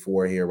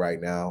 374 here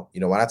right now.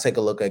 When I take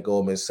a look at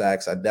Goldman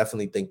Sachs, I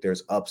definitely think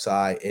there's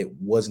upside. It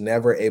was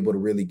never able to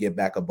really get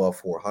back above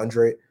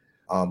 400.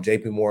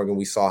 JP Morgan,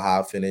 we saw how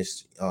it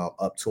finished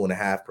up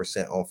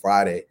 2.5% on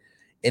Friday.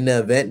 In the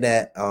event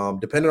that,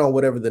 depending on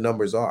whatever the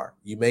numbers are,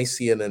 you may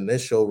see an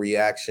initial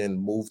reaction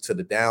move to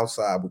the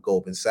downside with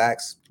Goldman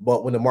Sachs.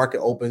 But when the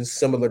market opens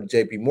similar to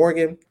JP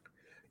Morgan,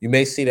 you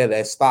may see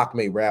that stock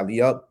may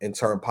rally up and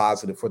turn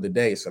positive for the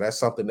day. So that's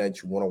something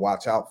that you want to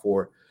watch out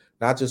for,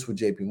 not just with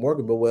JP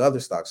Morgan, but with other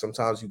stocks.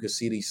 Sometimes you can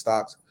see these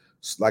stocks,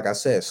 like I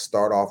said,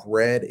 start off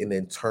red and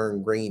then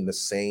turn green the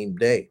same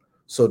day.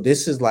 So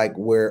this is like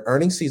where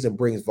earnings season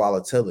brings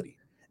volatility.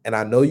 And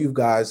I know you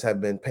guys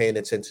have been paying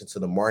attention to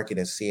the market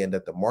and seeing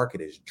that the market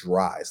is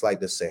dry. It's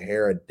like the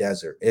Sahara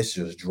Desert. It's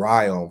just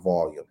dry on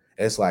volume.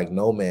 It's like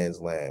no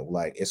man's land.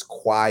 Like, it's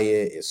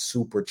quiet. It's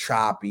super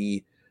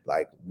choppy.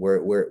 Like,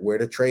 where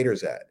the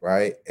traders at,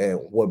 right? And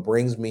what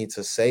brings me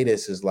to say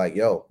this is like,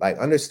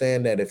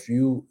 understand that if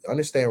you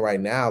understand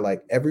right now,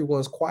 like,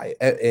 everyone's quiet.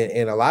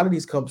 And a lot of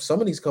these some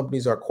of these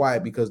companies are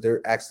quiet because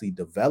they're actually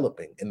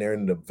developing and they're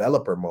in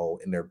developer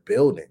mode and they're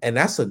building. And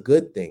that's a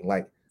good thing.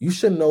 Like, you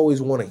shouldn't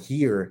always want to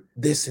hear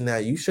this and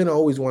that. You shouldn't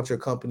always want your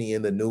company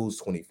in the news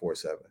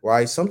 24/7,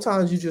 right?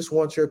 Sometimes you just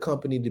want your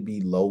company to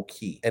be low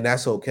key, and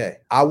that's okay.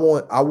 I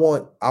want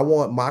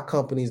my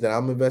companies that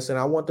I'm investing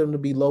in, I want them to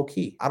be low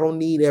key. I don't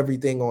need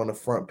everything on the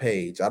front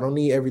page. I don't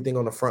need everything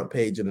on the front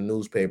page of the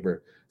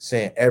newspaper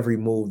saying every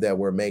move that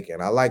we're making.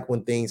 I like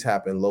when things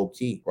happen low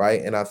key,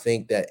 right? And I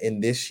think that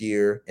in this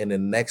year and the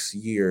next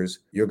years,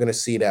 you're going to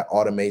see that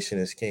automation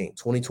is king.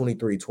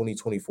 2023,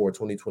 2024,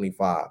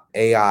 2025,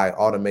 AI,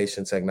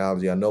 automation,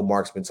 technology. I know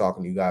Mark's been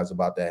talking to you guys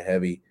about that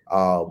heavy,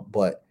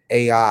 but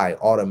AI,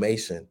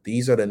 automation,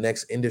 these are the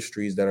next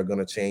industries that are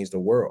going to change the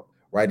world.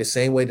 Right, the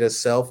same way that the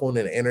cell phone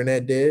and the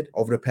internet did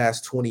over the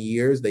past 20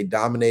 years, they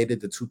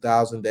dominated the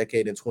 2000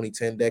 decade and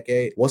 2010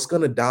 decade. What's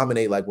going to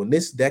dominate, like when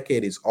this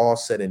decade is all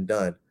said and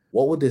done,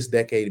 what would this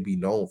decade be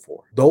known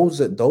for? Those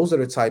are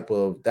the type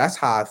of, that's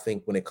how I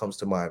think when it comes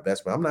to my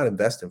investment. I'm not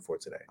investing for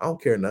today. I don't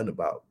care nothing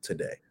about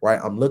today, right?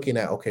 I'm looking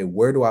at, okay,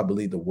 where do I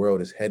believe the world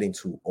is heading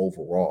to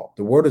overall?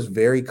 The world is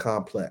very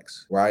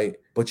complex, right?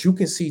 But you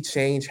can see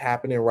change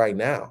happening right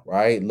now,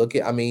 right?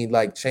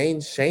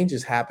 Change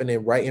is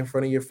happening right in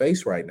front of your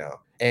face right now.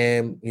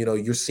 And,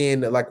 you're seeing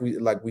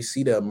that we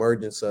see the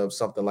emergence of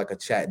something like a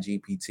Chat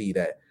GPT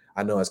that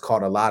I know has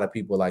caught a lot of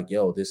people like,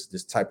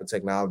 this type of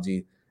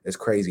technology is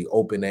crazy,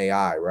 open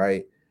AI,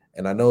 right?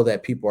 And I know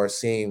that people are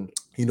seeing,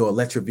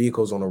 electric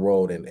vehicles on the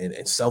road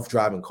and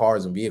self-driving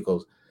cars and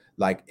vehicles.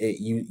 Like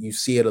you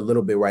see it a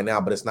little bit right now,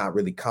 but it's not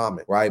really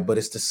common, right? But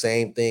it's the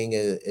same thing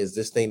as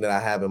this thing that I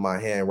have in my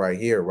hand right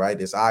here, right?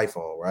 This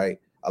iPhone, right?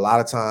 A lot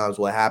of times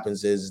what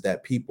happens is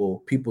that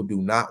people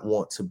do not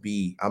want to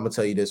be, I'm gonna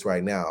tell you this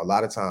right now. A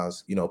lot of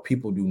times,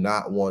 people do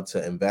not want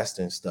to invest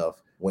in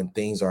stuff when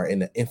things are in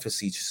the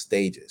infancy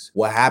stages.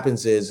 What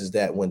happens is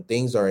that when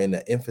things are in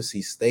the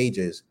infancy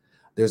stages,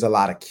 there's a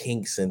lot of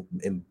kinks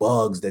and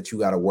bugs that you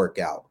got to work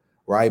out,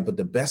 right? But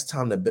the best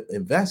time to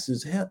invest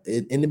is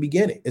in the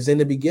beginning. It's in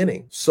the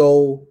beginning.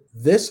 So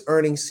this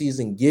earnings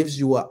season gives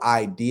you an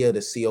idea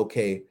to see,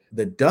 okay,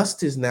 the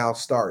dust is now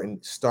starting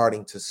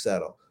to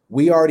settle.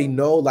 We already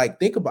know, like,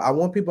 think about, I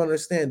want people to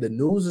understand the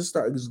news is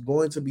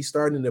going to be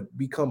starting to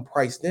become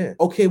priced in.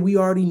 Okay, we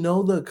already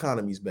know the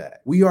economy's bad.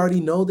 We already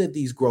know that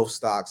these growth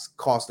stocks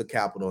cost of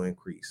capital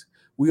increase.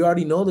 We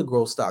already know the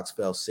growth stocks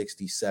fell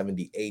 60,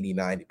 70, 80,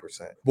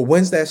 90%. But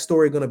when's that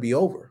story going to be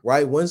over,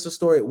 right? When is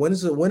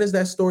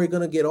that story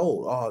going to get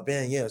old? Oh,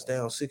 man, yeah, it's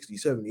down 60,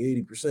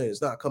 70, 80%.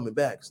 It's not coming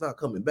back. It's not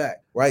coming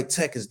back, right?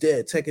 Tech is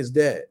dead. Tech is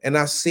dead. And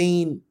I've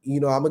seen, I'm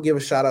going to give a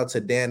shout out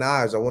to Dan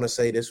Ives. I want to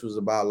say this was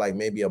about like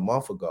maybe a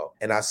month ago.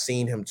 And I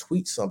seen him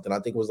tweet something. I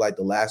think it was like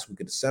the last week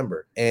of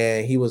December.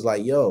 And he was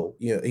like, yo,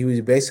 he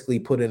was basically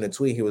put in a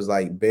tweet. He was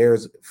like,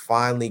 Bears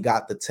finally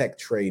got the tech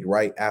trade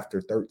right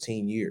after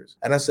 13 years.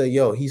 And I said,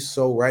 yo, he's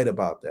so right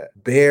about that.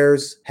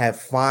 Bears have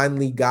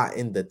finally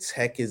gotten the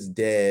tech is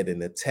dead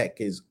and the tech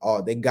is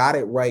they got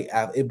it right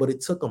after, but it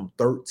took them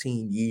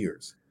 13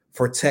 years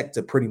for tech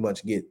to pretty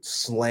much get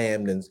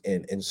slammed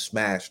and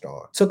smashed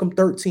on. It took them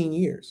 13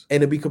 years.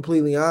 And to be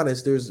completely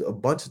honest, there's a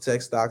bunch of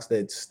tech stocks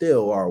that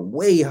still are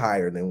way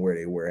higher than where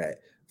they were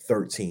at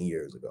 13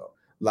 years ago.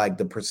 Like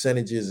the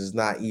percentages is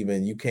not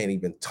even, you can't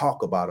even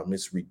talk about them.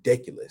 It's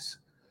ridiculous.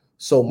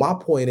 So my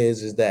point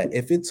is that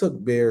if it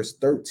took Bears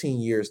 13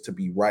 years to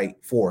be right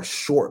for a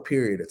short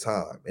period of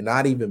time and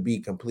not even be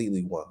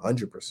completely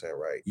 100%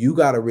 right, you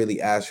got to really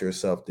ask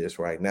yourself this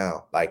right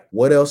now. Like,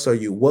 what else are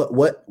you,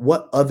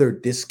 what other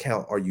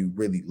discount are you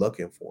really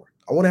looking for?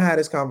 I want to have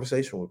this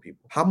conversation with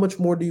people. How much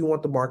more do you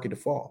want the market to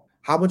fall?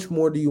 How much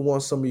more do you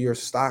want some of your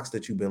stocks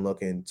that you've been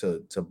looking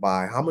to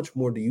buy? How much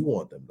more do you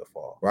want them to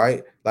fall,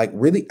 right? Like,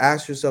 really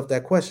ask yourself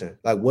that question.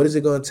 Like, what is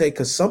it going to take?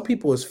 Because some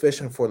people is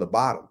fishing for the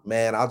bottom.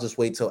 Man, I'll just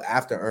wait till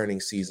after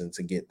earnings season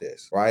to get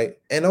this, right?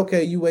 And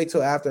okay, you wait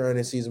till after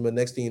earnings season, but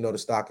next thing you know, the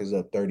stock is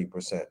up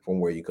 30%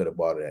 from where you could have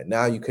bought it at.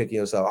 Now you kicking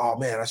yourself, oh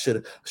man, I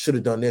should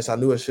have done this. I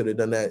knew I should have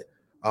done that.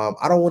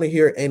 I don't want to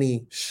hear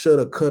any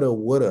shoulda, coulda,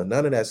 woulda,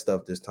 none of that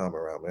stuff this time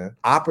around, man.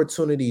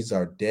 Opportunities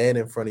are dead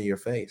in front of your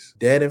face.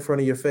 Dead in front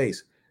of your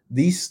face.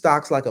 These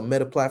stocks like a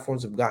Meta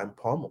Platforms have gotten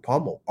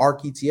pummeled.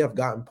 ARK ETF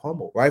gotten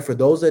pummeled, right? For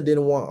those that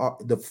didn't want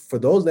for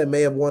those that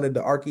may have wanted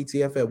the ARK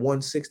ETF at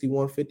 160,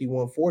 150,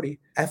 140,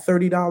 at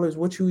 $30,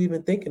 what you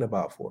even thinking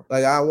about for?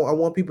 Like, I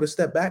want people to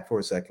step back for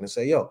a second and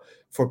say, yo,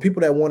 for people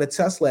that want a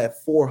Tesla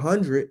at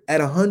 400, at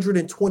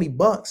 120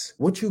 bucks,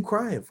 what you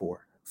crying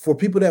for? For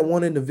people that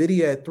want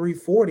NVIDIA at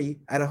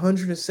 340 at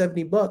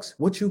 170 bucks,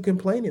 what you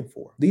complaining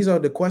for? These are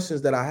the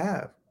questions that I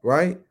have,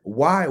 right?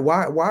 Why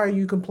are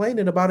you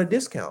complaining about a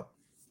discount?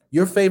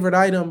 Your favorite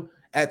item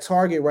at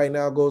Target right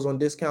now goes on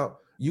discount.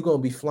 You're going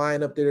to be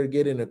flying up there to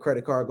get it, and the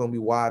credit card going to be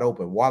wide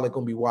open. Wallet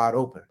going to be wide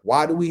open.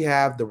 Why do we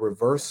have the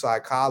reverse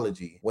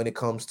psychology when it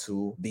comes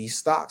to these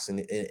stocks and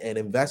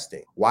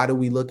investing? Why do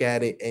we look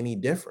at it any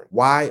different?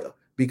 Why?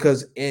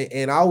 Because,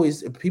 and I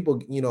always, people,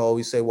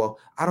 always say, well,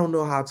 I don't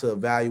know how to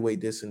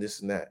evaluate this and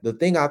this and that. The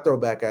thing I throw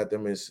back at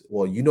them is,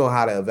 well, you know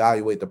how to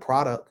evaluate the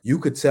product. You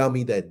could tell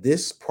me that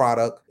this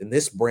product and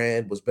this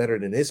brand was better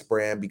than this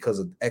brand because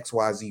of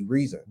XYZ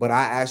reason. But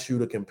I asked you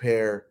to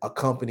compare a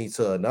company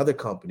to another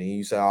company, and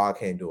you say, oh, I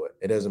can't do it.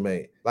 It doesn't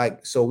make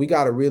like, so we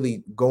got to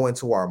really go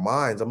into our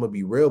minds. I'm going to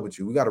be real with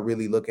you. We got to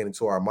really look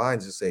into our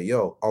minds and say,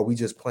 yo, are we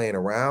just playing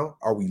around?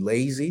 Are we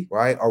lazy,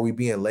 right? Are we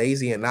being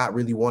lazy and not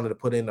really wanting to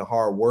put in the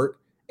hard work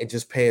and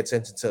just pay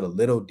attention to the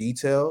little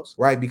details,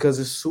 right? Because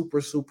it's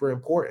super, super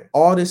important.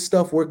 All this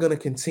stuff we're going to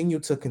continue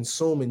to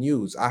consume and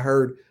use. I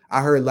heard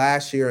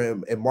last year,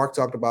 and Mark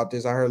talked about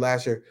this, I heard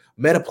last year,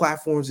 Meta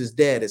Platforms is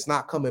dead. It's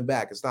not coming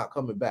back. It's not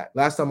coming back.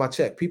 Last time I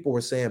checked, people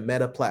were saying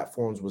Meta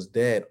Platforms was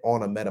dead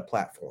on a Meta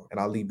platform. And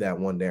I'll leave that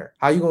one there.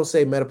 How you going to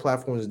say Meta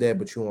Platforms is dead,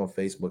 but you on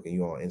Facebook and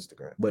you on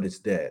Instagram? But it's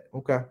dead.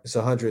 Okay. It's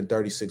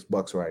 136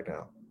 bucks right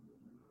now.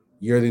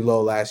 Yearly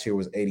low last year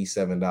was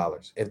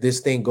 $87. If this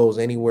thing goes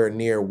anywhere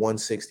near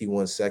 160,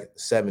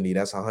 170,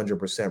 that's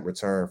 100%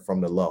 return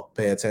from the low.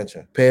 Pay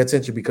attention. Pay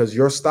attention, because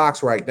your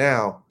stocks right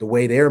now, the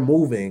way they're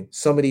moving,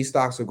 some of these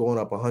stocks are going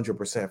up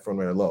 100% from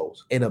their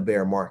lows in a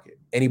bear market.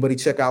 Anybody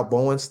check out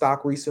Boeing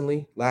stock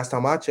recently? Last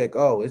time I checked,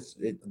 a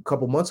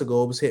couple months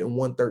ago, it was hitting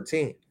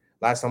 113.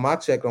 Last time I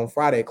checked on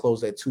Friday, it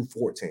closed at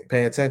 214.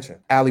 Pay attention.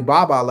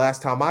 Alibaba,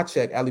 last time I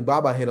checked,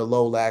 Alibaba hit a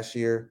low last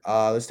year.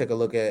 Let's take a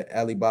look at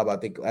Alibaba. I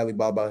think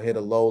Alibaba hit a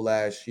low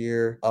last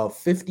year of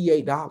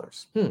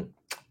 $58.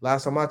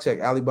 Last time I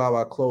checked,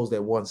 Alibaba closed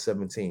at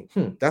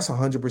 117. That's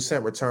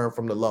 100% return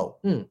from the low.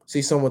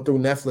 See someone threw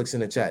Netflix in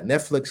the chat.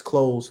 Netflix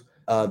closed,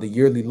 the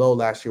yearly low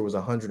last year was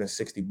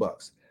 160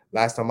 bucks.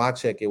 Last time I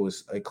checked,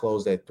 it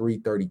closed at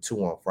 332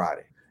 on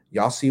Friday.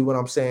 Y'all see what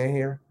I'm saying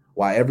here?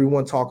 While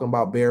everyone talking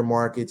about bear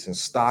markets and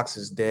stocks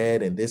is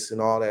dead and this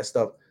and all that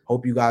stuff,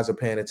 hope you guys are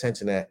paying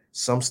attention that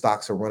some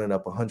stocks are running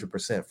up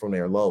 100% from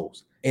their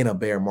lows in a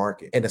bear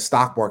market. And the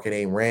stock market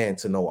ain't ran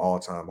to no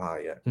all-time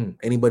high yet.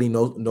 Anybody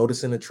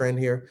noticing the trend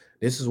here?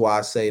 This is why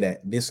I say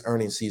that this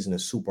earnings season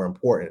is super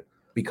important,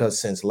 because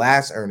since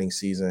last earnings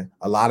season,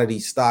 a lot of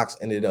these stocks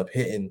ended up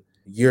hitting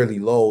yearly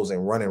lows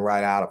and running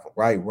right out of them,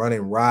 right?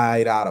 Running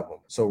right out of them.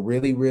 So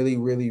really, really,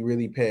 really,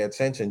 really pay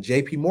attention.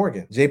 JP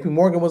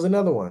Morgan was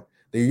another one.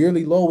 The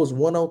yearly low was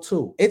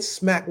 102. It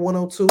smacked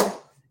 102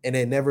 and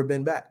it never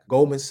been back.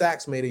 Goldman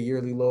Sachs made a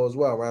yearly low as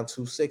well, around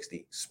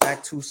 260.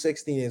 Smack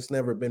 260, and it's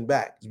never been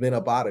back. It's been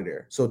up out of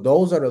there. So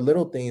those are the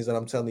little things that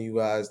I'm telling you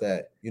guys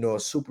that, are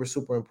super,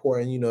 super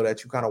important,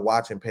 that you kind of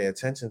watch and pay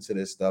attention to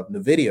this stuff.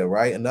 NVIDIA,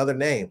 right? Another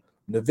name.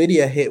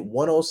 NVIDIA hit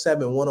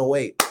 107,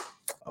 108.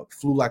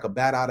 Flew like a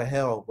bat out of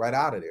hell right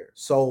out of there.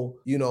 So,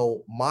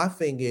 my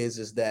thing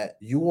is that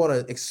you want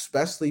to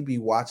especially be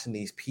watching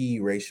these PE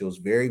ratios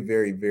very,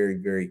 very, very,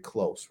 very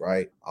close,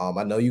 right?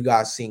 I know you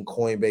guys seen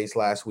Coinbase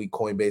last week.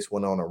 Coinbase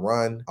went on a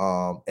run,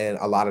 and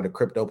a lot of the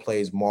crypto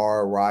plays,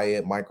 Mar,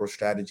 Riot,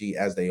 MicroStrategy,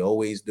 as they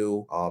always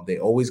do. They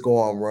always go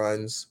on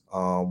runs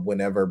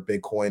whenever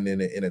Bitcoin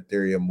and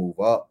Ethereum move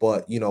up.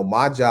 But,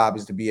 my job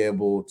is to be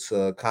able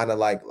to kind of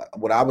like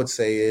what I would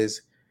say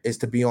is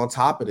to be on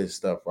top of this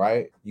stuff,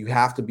 right? You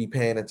have to be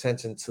paying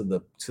attention to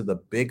the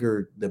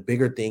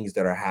bigger things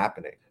that are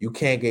happening. You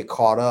can't get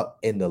caught up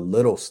in the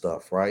little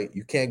stuff, right?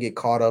 You can't get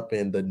caught up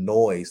in the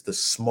noise, the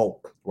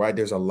smoke, right?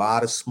 There's a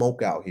lot of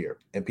smoke out here,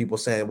 and people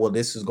saying, well,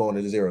 this is going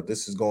to zero,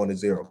 this is going to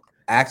zero.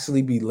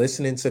 Actually be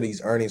listening to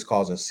these earnings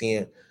calls and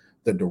seeing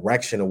the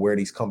direction of where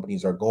these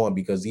companies are going,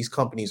 because these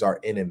companies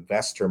are in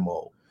investor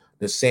mode.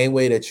 The same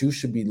way that you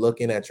should be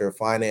looking at your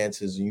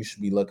finances and you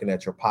should be looking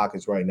at your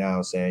pockets right now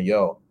and saying,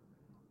 yo,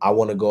 I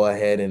want to go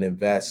ahead and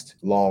invest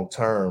long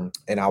term,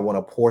 and I want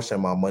to portion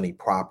my money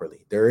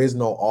properly. There is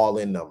no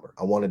all-in number.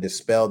 I want to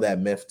dispel that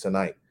myth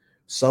tonight.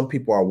 Some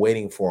people are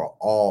waiting for an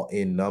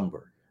all-in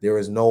number. There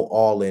is no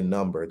all-in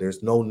number.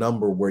 There's no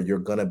number where you're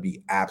going to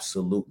be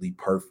absolutely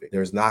perfect.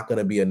 There's not going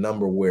to be a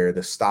number where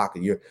the stock,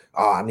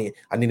 I need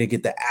to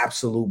get the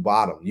absolute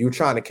bottom. You're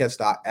trying to catch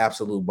the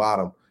absolute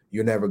bottom.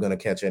 You're never going to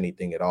catch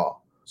anything at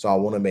all. So I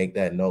want to make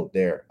that note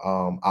there.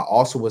 I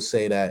also would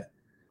say that,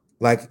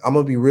 like, I'm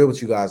gonna be real with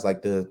you guys,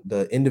 like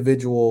the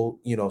individual,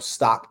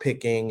 stock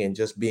picking and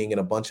just being in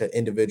a bunch of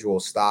individual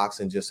stocks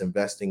and just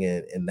investing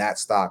in that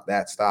stock,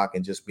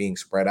 and just being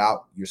spread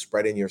out, you're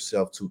spreading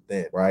yourself too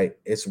thin, right?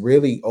 It's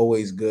really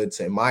always good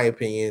to, in my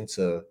opinion,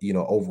 to,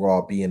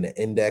 overall be in the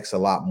index a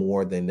lot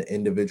more than the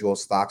individual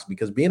stocks,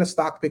 because being a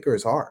stock picker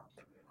is hard.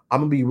 I'm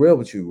gonna be real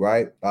with you,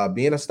 right?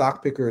 Being a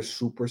stock picker is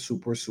super,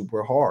 super,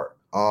 super hard.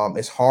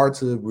 It's hard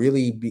to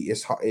really be,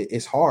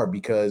 it's hard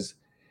because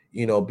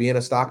being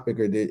a stock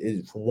picker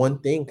is one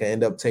thing can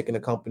end up taking a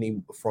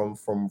company from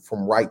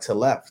right to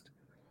left.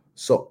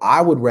 So I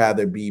would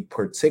rather be,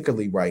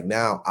 particularly right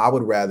now, I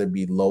would rather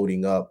be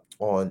loading up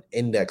on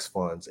index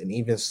funds and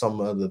even some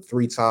of the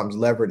 3 times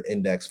levered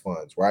index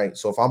funds, right?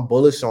 So if I'm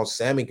bullish on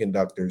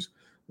semiconductors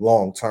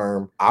long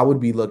term, I would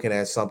be looking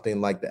at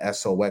something like the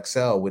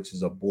SOXL, which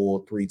is a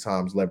bull 3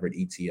 times levered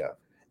ETF.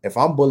 If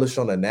I'm bullish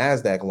on the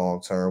NASDAQ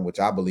long term, which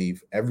I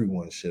believe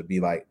everyone should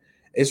be, like,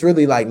 it's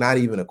really like not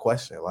even a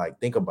question. Like,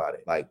 think about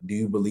it. Like, do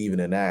you believe in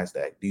the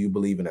NASDAQ? Do you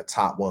believe in the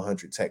top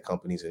 100 tech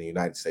companies in the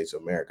United States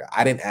of America?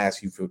 I didn't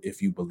ask you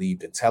if you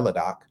believed in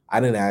Teladoc.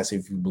 I didn't ask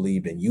if you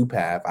believed in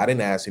UPath. I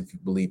didn't ask if you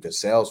believed in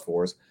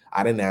Salesforce.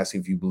 I didn't ask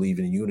if you believed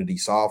in Unity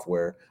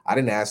Software. I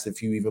didn't ask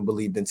if you even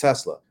believed in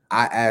Tesla.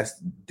 I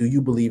asked, do you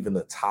believe in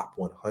the top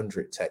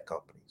 100 tech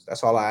companies?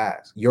 That's all I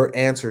ask. Your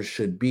answer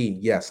should be,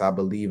 yes, I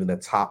believe in the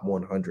top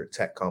 100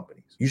 tech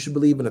companies. You should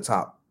believe in the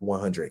top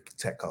 100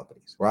 tech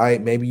companies,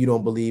 right? Maybe you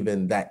don't believe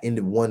in that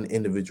one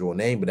individual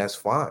name, but that's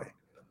fine.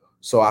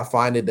 So I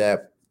find it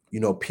that,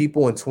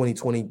 people in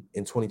 2020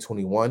 and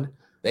 2021,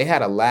 they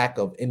had a lack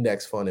of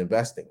index fund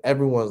investing.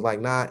 Everyone's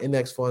like, nah,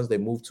 index funds, they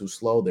move too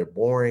slow. They're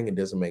boring. It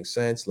doesn't make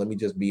sense. Let me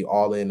just be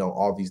all in on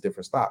all these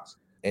different stocks.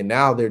 And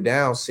now they're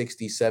down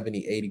 60,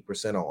 70,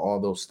 80% on all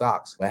those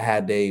stocks. But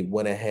had they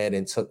went ahead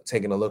and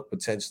taken a look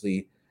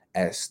potentially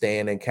at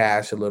staying in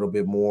cash a little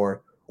bit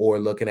more, or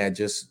looking at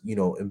just,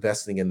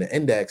 investing in the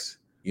index,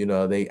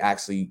 they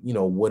actually,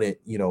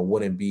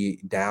 wouldn't be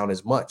down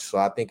as much. So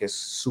I think it's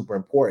super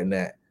important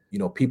that,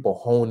 people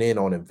hone in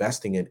on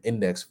investing in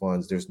index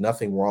funds. There's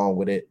nothing wrong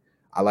with it.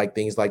 I like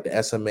things like the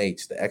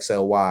SMH, the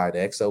XLY, the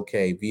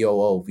XLK,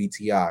 VOO,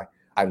 VTI.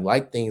 I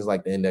like things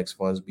like the index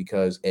funds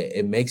because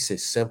it makes it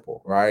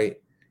simple, right?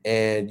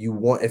 And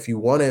if you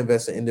want to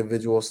invest in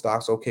individual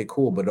stocks, okay,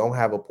 cool, but don't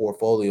have a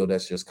portfolio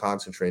that's just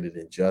concentrated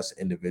in just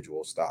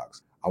individual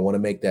stocks. I want to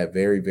make that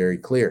very, very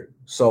clear.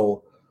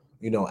 So,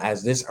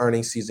 as this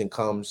earnings season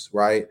comes,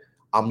 right,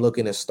 I'm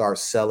looking to start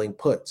selling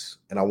puts.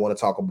 And I want to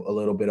talk a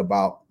little bit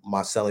about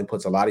my selling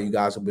puts. A lot of you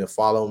guys have been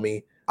following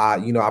me.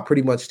 I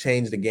pretty much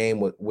changed the game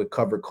with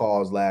covered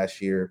calls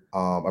last year.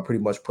 I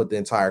pretty much put the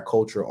entire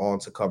culture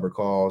onto covered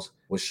calls,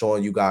 was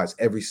showing you guys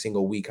every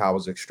single week how I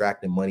was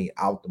extracting money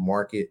out the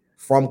market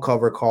from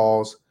covered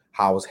calls,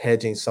 how I was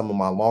hedging some of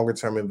my longer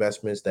term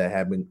investments that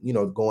have been,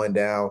 going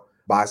down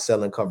by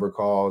selling covered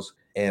calls.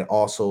 And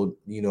also,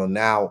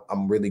 now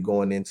I'm really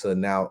going into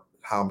now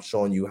how I'm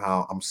showing you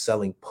how I'm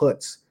selling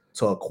puts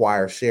to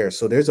acquire shares.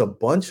 So there's a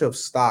bunch of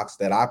stocks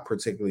that I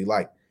particularly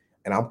like,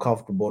 and I'm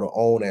comfortable to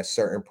own at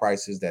certain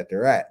prices that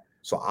they're at.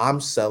 So I'm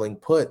selling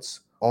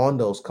puts on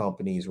those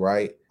companies,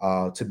 right?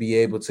 To be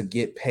able to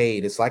get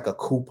paid. It's like a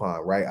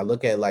coupon, right? I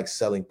look at like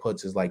selling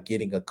puts as like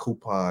getting a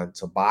coupon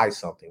to buy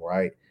something,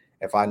 right?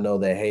 If I know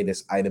that, hey,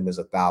 this item is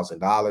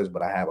 $1,000,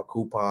 but I have a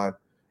coupon,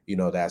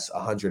 that's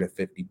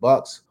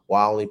 $150.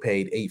 Well, I only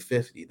paid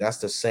 $850. That's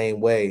the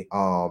same way.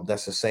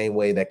 That's the same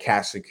way that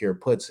cash secure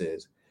puts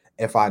is.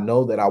 If I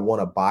know that I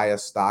want to buy a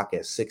stock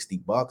at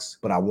 $60,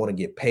 but I want to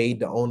get paid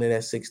to own it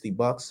at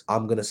 $60,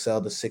 I'm gonna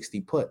sell the 60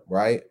 put,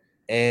 right?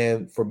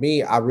 And for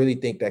me, I really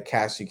think that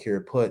cash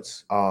secured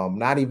puts,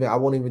 not even, I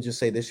won't even just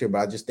say this year, but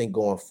I just think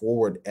going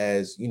forward,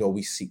 as we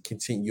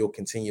you'll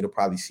continue to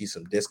probably see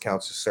some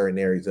discounts in certain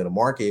areas of the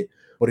market.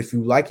 But if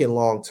you like it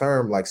long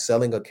term, like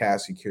selling a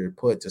cash secured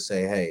put to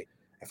say, hey,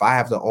 if I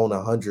have to own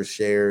 100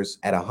 shares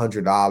at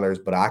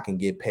 $100, but I can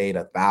get paid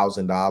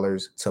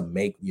 $1,000 to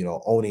make,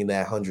 owning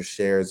that 100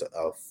 shares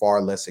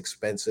far less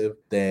expensive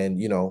than,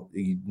 you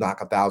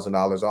knock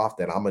 $1,000 off,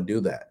 then I'm gonna do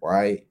that,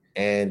 right?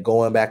 And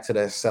going back to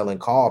that selling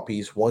call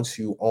piece, once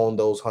you own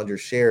those 100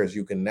 shares,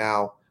 you can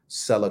now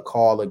sell a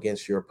call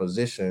against your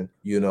position,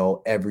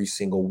 every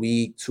single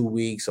week, 2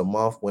 weeks, a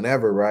month,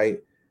 whenever, right?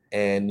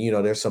 And,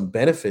 there's some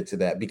benefit to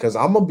that because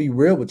I'm going to be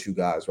real with you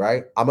guys,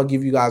 right? I'm going to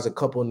give you guys a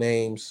couple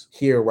names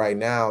here right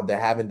now that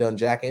haven't done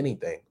jack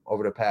anything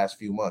over the past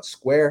few months.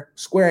 Square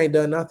ain't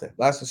done nothing.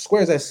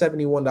 Square's at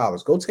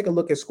 $71. Go take a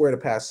look at Square the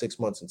past 6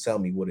 months and tell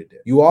me what it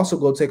did. You also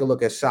go take a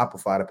look at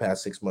Shopify the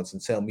past 6 months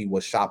and tell me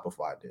what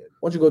Shopify did.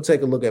 Why don't you go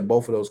take a look at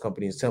both of those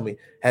companies and tell me,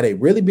 have they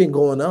really been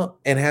going up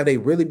and have they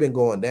really been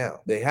going down?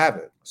 They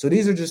haven't. So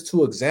these are just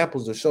two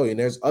examples to show you. And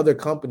there's other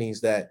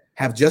companies that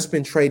have just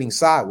been trading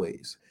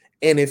sideways.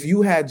 And if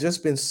you had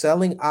just been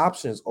selling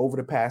options over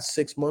the past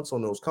 6 months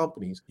on those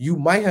companies, you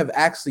might have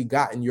actually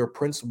gotten your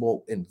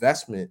principal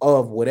investment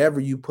of whatever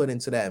you put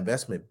into that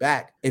investment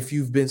back if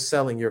you've been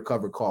selling your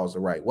covered calls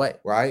the right way,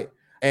 right?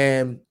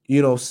 And,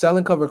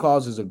 selling covered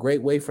calls is a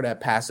great way for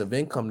that passive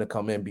income to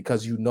come in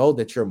because you know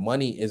that your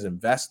money is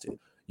invested.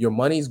 Your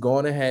money's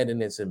going ahead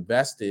and it's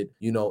invested,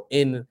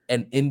 in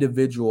an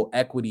individual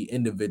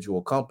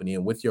company.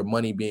 And with your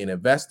money being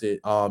invested,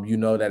 you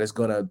know that it's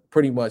going to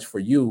pretty much for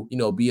you,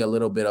 be a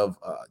little bit of,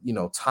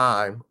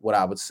 time, what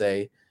I would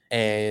say.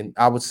 And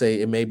I would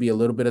say it may be a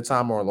little bit of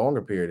time or a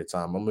longer period of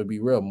time. I'm going to be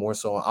real, I'm more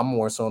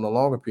so in a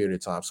longer period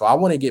of time. So I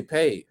want to get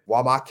paid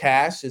while my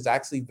cash is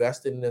actually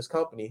vested in this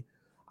company.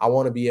 I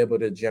want to be able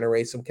to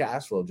generate some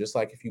cash flow, just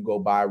like if you go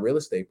buy a real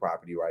estate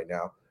property right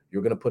now.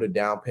 You're going to put a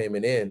down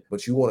payment in,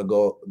 but you want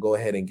to go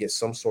ahead and get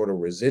some sort of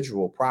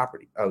residual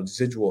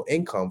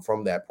income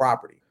from that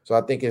property. So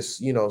I think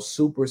it's,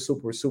 super,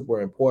 super,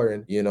 super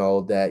important,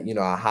 that,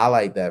 I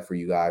highlight that for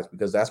you guys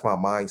because that's my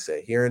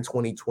mindset here in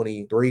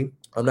 2023.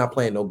 I'm not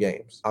playing no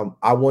games.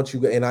 I want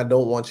you, and I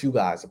don't want you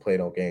guys to play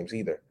no games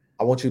either.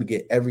 I want you to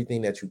get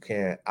everything that you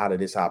can out of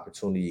this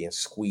opportunity and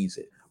squeeze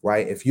it.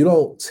 Right. If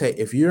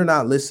you're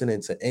not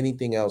listening to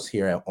anything else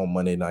here on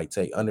Monday Night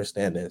Take,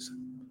 understand this.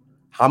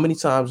 How many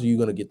times are you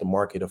going to get the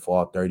market to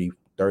fall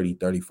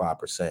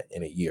 35%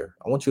 in a year?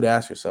 I want you to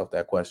ask yourself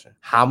that question.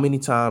 How many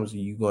times are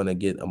you going to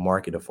get a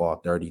market to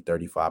fall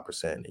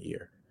 35% in a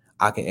year?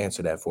 I can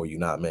answer that for you,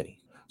 not many.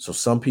 So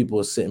some people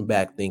are sitting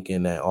back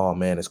thinking that, oh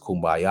man, it's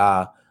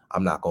kumbaya.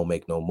 I'm not going to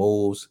make no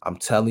moves. I'm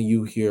telling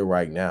you here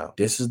right now,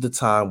 this is the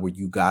time where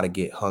you got to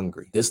get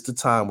hungry. This is the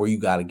time where you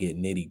got to get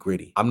nitty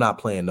gritty. I'm not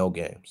playing no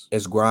games.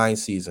 It's grind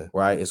season,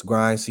 right? It's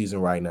grind season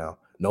right now.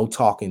 No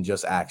talking,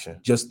 just action.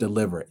 Just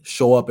deliver it.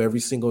 Show up every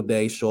single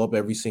day. Show up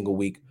every single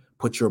week.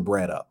 Put your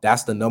bread up.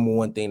 That's the number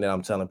one thing that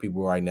I'm telling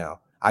people right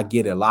now. I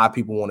get it. A lot of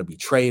people want to be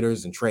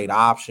traders and trade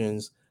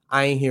options.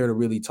 I ain't here to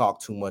really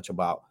talk too much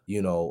about,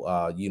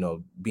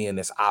 being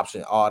this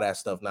option, all that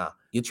stuff. Nah,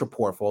 get your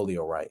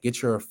portfolio right.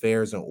 Get your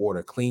affairs in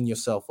order. Clean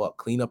yourself up.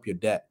 Clean up your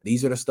debt.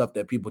 These are the stuff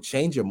that people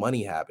change your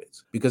money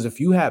habits. Because if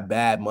you have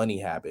bad money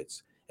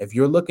habits, if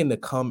you're looking to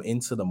come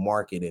into the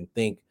market and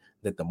think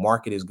that the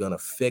market is going to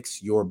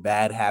fix your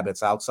bad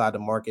habits outside the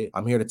market,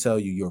 I'm here to tell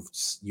you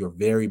you're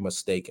very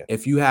mistaken.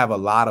 If you have a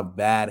lot of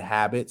bad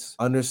habits,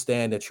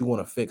 understand that you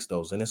want to fix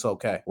those, and it's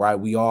okay, right?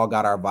 We all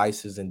got our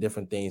vices and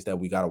different things that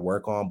we got to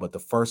work on, but the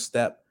first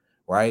step,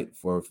 right,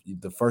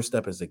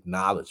 is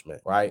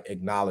acknowledgement, right?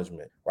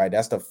 Acknowledgement, right?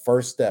 That's the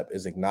first step,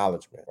 is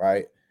acknowledgement,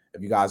 right?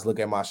 If you guys look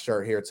at my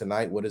shirt here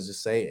tonight, what does it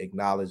say?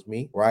 Acknowledge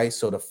me, right?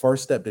 So the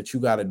first step that you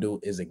got to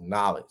do is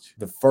acknowledge.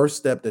 The first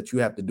step that you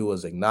have to do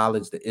is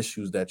acknowledge the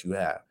issues that you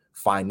have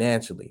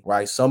financially,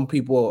 right? Some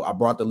people, I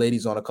brought the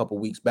ladies on a couple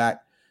weeks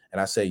back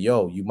and I say,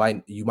 yo, you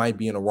might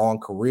be in a wrong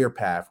career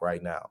path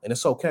right now. And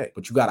it's okay,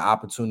 but you got an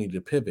opportunity to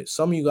pivot.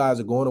 Some of you guys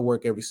are going to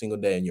work every single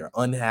day and you're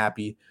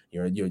unhappy.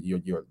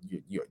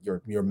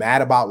 You're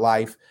mad about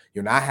life.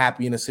 You're not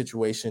happy in the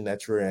situation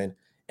that you're in.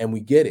 And we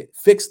get it.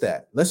 Fix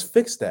that. Let's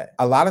fix that.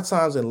 A lot of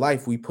times in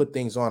life, we put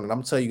things on. And I'm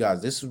going to tell you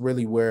guys, this is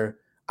really where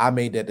I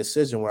made that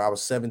decision when I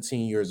was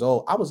 17 years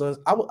old. I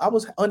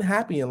was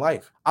unhappy in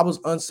life. I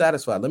was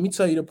unsatisfied. Let me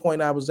tell you the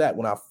point I was at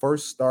when I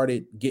first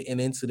started getting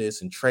into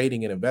this and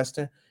trading and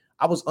investing.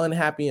 I was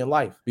unhappy in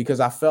life because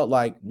I felt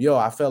like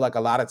a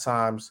lot of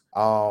times,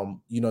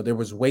 there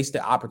was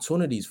wasted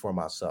opportunities for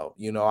myself.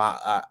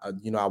 I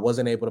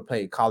wasn't able to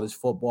play college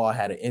football. I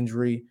had an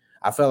injury.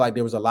 I felt like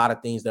there was a lot of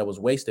things that was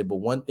wasted. But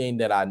one thing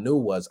that I knew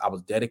was I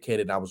was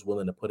dedicated and I was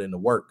willing to put in the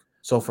work.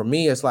 So for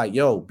me, it's like,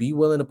 yo, be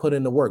willing to put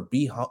in the work.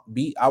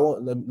 I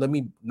won't let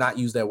me not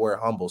use that word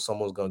humble.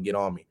 Someone's gonna get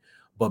on me,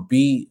 but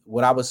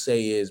what I would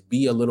say is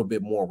be a little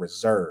bit more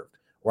reserved,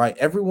 right?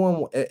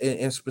 Everyone,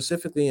 and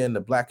specifically in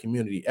the Black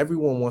community,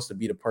 everyone wants to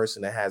be the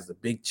person that has the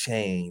big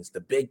chains,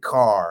 the big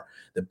car,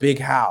 the big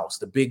house,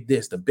 the big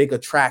this, the big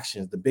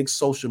attractions, the big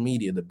social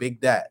media, the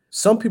big that.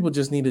 Some people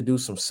just need to do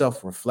some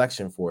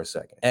self-reflection for a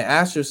second and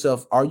ask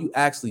yourself, are you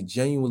actually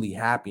genuinely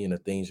happy in the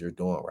things you're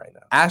doing right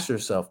now? Ask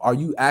yourself, are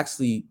you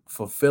actually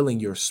fulfilling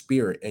your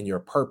spirit and your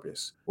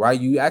purpose, right?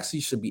 You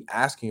actually should be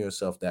asking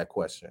yourself that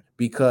question,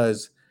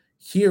 because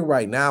here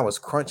right now is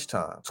crunch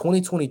time.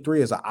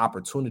 2023 is an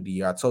opportunity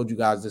year. I told you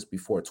guys this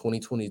before.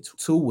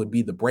 2022 would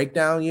be the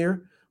breakdown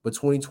year, but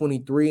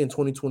 2023 and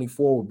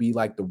 2024 would be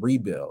like the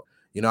rebuild.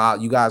 You know,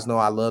 you guys know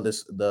I love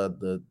this,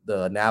 the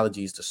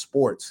analogies to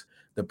sports.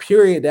 The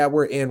period that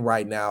we're in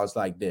right now is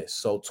like this.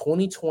 So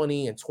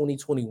 2020 and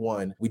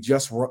 2021, we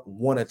just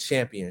won a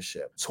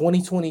championship.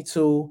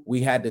 2022,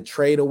 we had to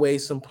trade away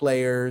some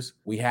players.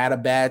 We had a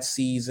bad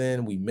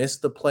season. We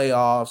missed the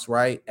playoffs,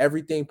 right?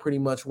 Everything pretty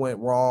much went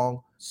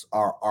wrong.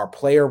 Our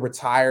player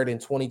retired in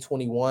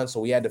 2021,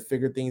 so we had to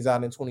figure things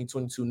out in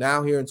 2022.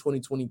 Now here in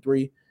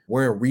 2023,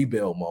 we're in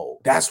rebuild mode.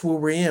 That's what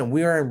we're in.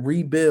 We are in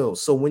rebuild.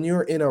 So when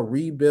you're in a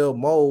rebuild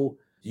mode,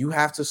 you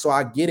have to. So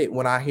I get it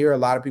when I hear a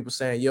lot of people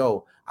saying,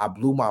 yo, I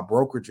blew my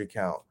brokerage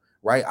account,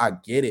 right? I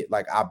get it.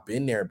 Like, I've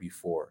been there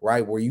before,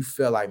 right? Where you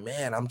feel like,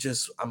 man, I'm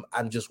just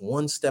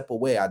one step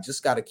away. I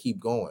just got to keep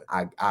going.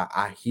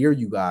 I hear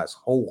you guys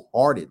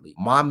wholeheartedly.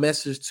 My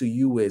message to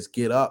you is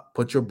get up,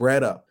 put your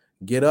bread up,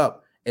 get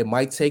up. It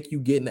might take you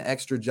getting an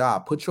extra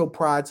job. Put your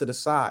pride to the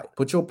side.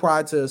 Put your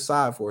pride to the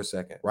side for a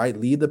second, right?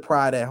 Leave the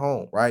pride at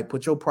home, right?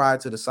 Put your pride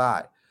to the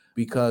side,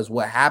 because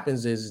what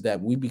happens is that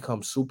we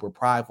become super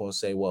prideful and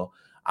say, well,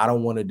 I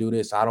don't want to do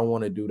this. I don't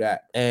want to do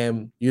that.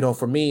 And, you know,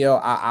 for me,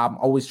 I'm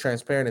always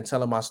transparent and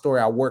telling my story.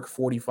 I worked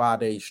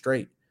 45 days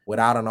straight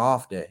without an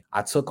off day.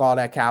 I took all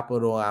that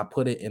capital and I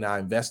put it and I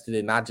invested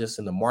it not just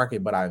in the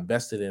market, but I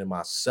invested it in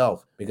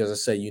myself, because I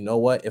said, you know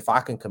what, if I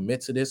can commit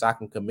to this, I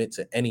can commit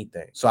to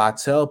anything. So I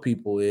tell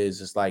people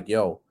it's like,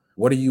 yo,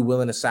 what are you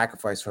willing to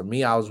sacrifice? For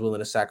me, I was willing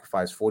to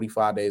sacrifice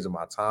 45 days of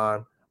my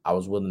time. I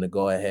was willing to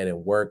go ahead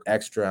and work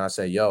extra. And I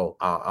said, yo,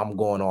 I'm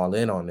going all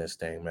in on this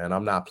thing, man.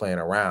 I'm not playing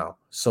around.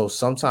 So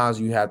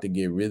sometimes you have to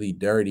get really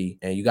dirty,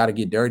 and you got to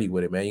get dirty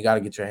with it, man. You got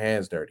to get your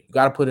hands dirty. You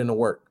got to put in the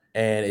work.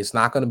 And it's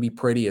not going to be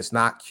pretty. It's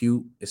not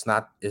cute. It's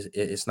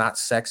not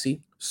sexy.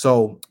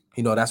 So,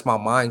 you know, that's my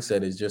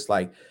mindset, is just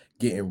like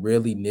getting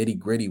really nitty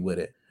gritty with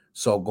it.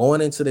 So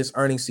going into this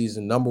earnings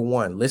season, number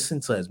one, listen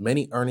to as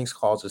many earnings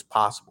calls as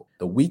possible.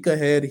 The week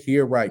ahead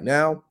here right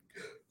now,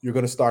 you're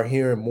going to start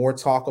hearing more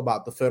talk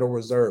about the Federal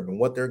Reserve and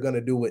what they're going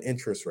to do with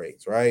interest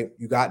rates, right?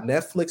 You got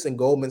Netflix and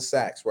Goldman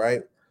Sachs,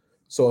 right?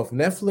 So if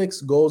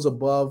Netflix goes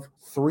above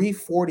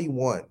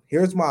 341,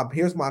 here's my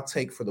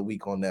take for the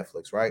week on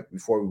Netflix, right?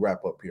 Before we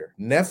wrap up here.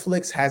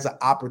 Netflix has an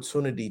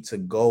opportunity to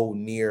go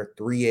near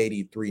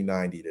 380,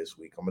 390 this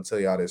week. I'm going to tell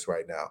y'all this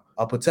right now.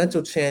 A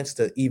potential chance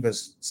to even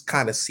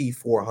kind of see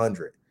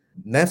 400.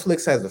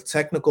 Netflix has a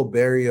technical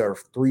barrier of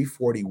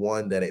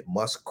 341 that it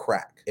must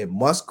crack. It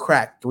must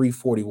crack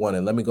 341.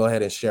 And let me go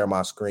ahead and share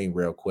my screen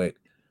real quick.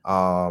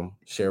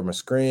 Share my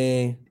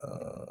screen.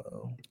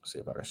 See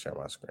if I can share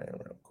my screen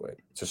real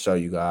quick to show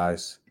you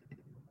guys.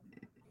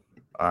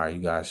 All right,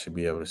 you guys should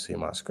be able to see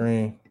my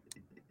screen.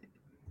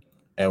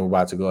 And we're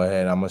about to go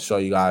ahead. I'm gonna show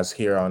you guys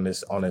here on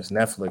this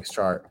Netflix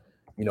chart,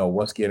 you know,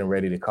 what's getting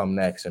ready to come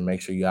next, and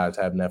make sure you guys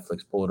have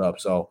Netflix pulled up.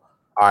 So,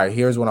 all right,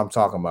 here's what I'm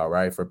talking about,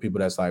 right? For people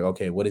that's like,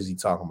 okay, what is he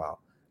talking about?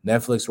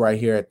 Netflix right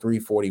here at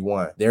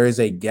 341. There is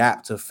a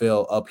gap to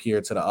fill up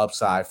here to the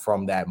upside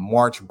from that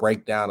March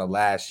breakdown of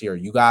last year.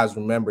 You guys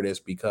remember this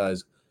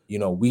because, you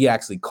know, we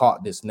actually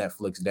caught this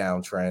Netflix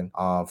downtrend.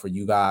 For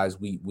you guys,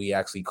 we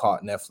actually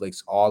caught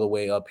Netflix all the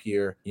way up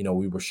here. You know,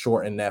 we were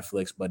short in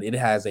Netflix, but it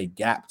has a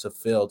gap to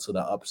fill to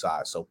the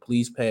upside. So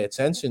please pay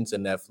attention to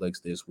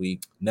Netflix this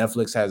week.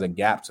 Netflix has a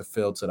gap to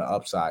fill to the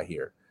upside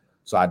here.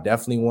 So I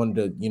definitely wanted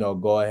to, you know,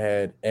 go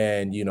ahead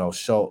and, you know,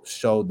 show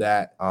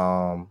that.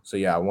 So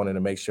yeah, I wanted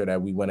to make sure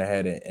that we went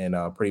ahead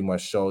and pretty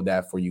much showed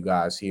that for you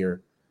guys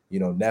here.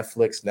 You know,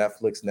 Netflix.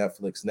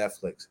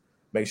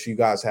 Make sure you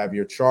guys have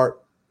your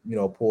chart, you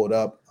know, pulled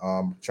up.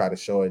 Try to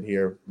show it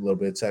here. A little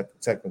bit of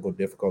technical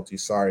difficulty.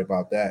 Sorry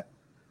about that.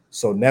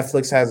 So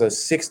Netflix has a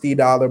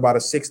about a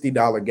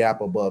 $60 gap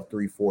above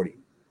 340.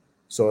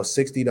 So a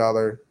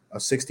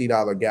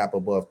 $60 gap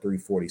above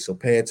 340. So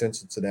pay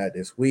attention to that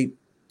this week.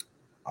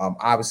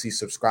 Obviously,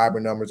 subscriber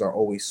numbers are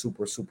always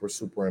super, super,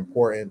 super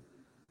important,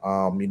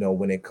 you know,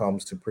 when it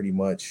comes to pretty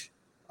much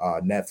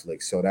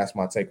Netflix. So that's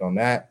my take on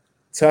that.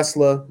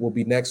 Tesla will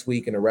be next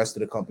week, and the rest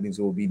of the companies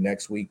will be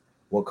next week.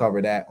 We'll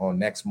cover that on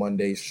next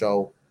Monday's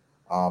show.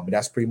 But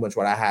that's pretty much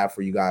what I have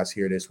for you guys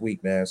here this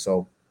week, man.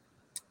 So,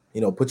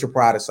 you know, put your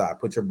pride aside,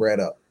 put your bread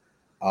up.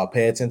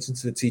 Pay attention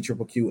to the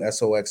TQQQ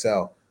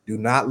SOXL. Do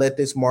not let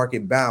this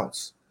market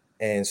bounce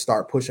and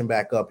start pushing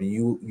back up, and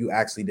you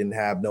actually didn't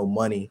have no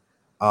money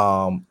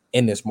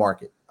in this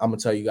market. I'm gonna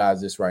tell you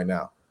guys this right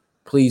now.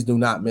 Please do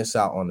not miss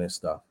out on this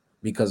stuff,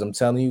 because I'm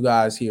telling you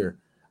guys here,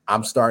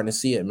 I'm starting to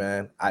see it,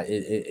 man.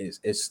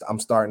 I'm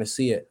starting to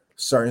see it.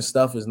 Certain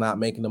stuff is not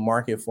making the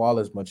market fall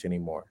as much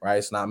anymore, right?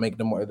 It's not making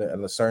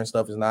the certain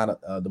stuff is not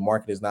the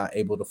market is not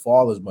able to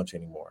fall as much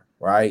anymore,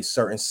 right?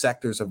 Certain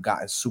sectors have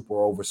gotten super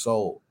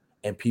oversold,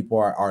 and people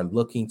are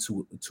looking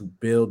to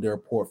build their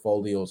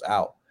portfolios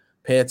out.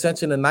 Pay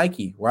attention to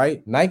Nike,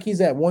 right?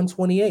 Nike's at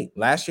 128.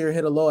 Last year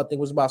hit a low, I think it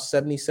was about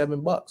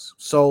 77 bucks.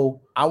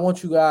 So I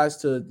want you guys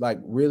to like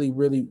really,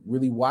 really,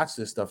 really watch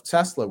this stuff.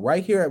 Tesla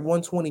right here at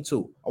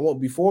 122.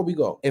 Before we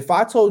go, if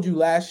I told you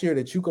last year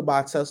that you could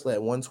buy Tesla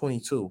at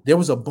 122, there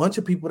was a bunch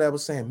of people that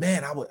was saying,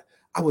 man, I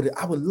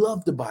would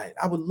love to buy it.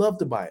 I would love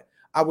to buy it.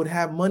 I would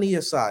have money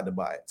aside to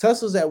buy it.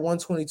 Tesla's at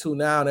 122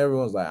 now, and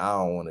everyone's like, I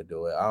don't want to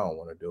do it. I don't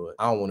want to do it.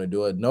 I don't want to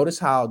do it. Notice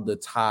how the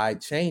tide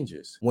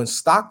changes. When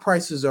stock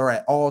prices are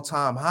at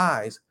all-time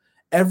highs,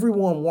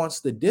 everyone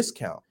wants the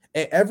discount.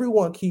 And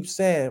everyone keeps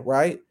saying,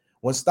 right?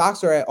 When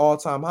stocks are at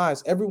all-time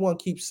highs, everyone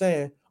keeps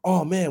saying,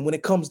 oh man, when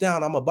it comes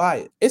down, I'm gonna buy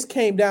it. It's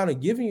came down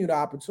and giving you the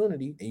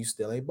opportunity, and you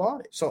still ain't bought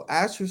it. So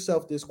ask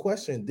yourself this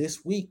question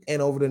this week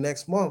and over the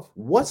next month.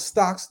 What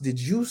stocks did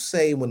you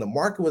say when the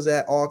market was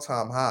at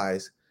all-time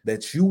highs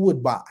that you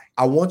would buy?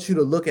 I want you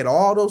to look at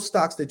all those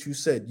stocks that you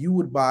said you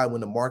would buy when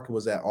the market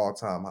was at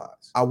all-time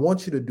highs. I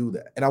want you to do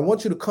that. And I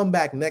want you to come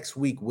back next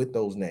week with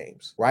those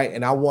names, right?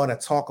 And I want to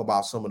talk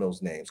about some of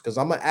those names because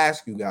I'm going to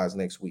ask you guys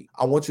next week.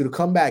 I want you to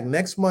come back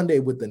next Monday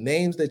with the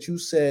names that you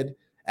said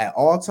at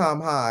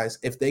all-time highs,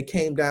 if they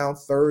came down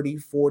 30,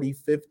 40,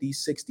 50,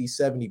 60,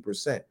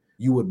 70%,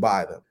 you would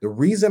buy them. The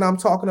reason I'm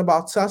talking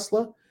about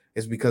Tesla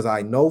is because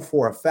I know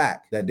for a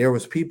fact that there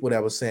was people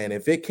that was saying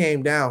if it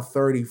came down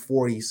 30,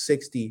 40,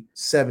 60,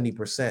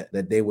 70%,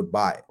 that they would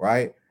buy it,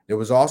 right? There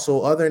was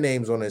also other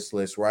names on this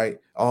list, right?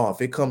 Oh, if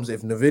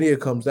NVIDIA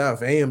comes down, if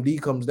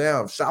AMD comes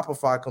down, if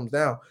Shopify comes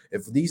down,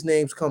 if these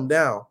names come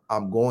down,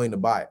 I'm going to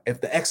buy it.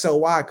 If the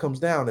XLY comes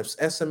down, if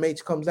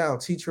SMH comes down,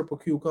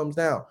 TQQQ comes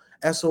down,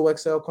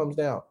 SOXL comes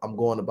down, I'm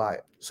going to buy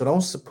it. So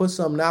don't put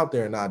something out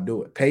there and not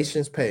do it.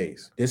 Patience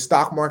pays. This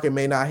stock market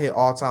may not hit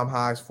all-time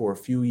highs for a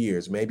few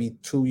years, maybe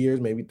 2 years,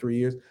 maybe 3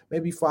 years,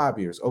 maybe 5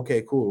 years.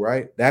 Okay, cool,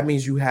 right? That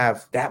means you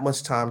have that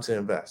much time to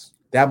invest.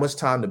 That much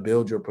time to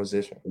build your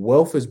position.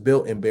 Wealth is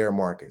built in bear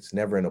markets,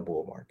 never in a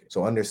bull market.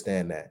 So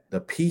understand that.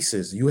 The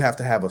pieces, you have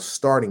to have a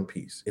starting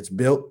piece. It's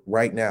built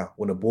right now.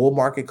 When the bull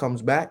market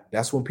comes back,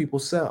 that's when people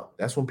sell.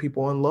 That's when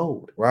people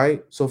unload,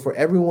 right? So for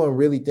everyone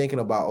really thinking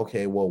about,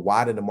 okay, well,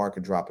 why did the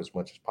market drop as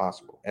much as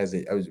possible,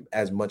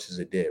 as much as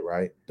it did,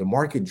 right? The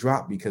market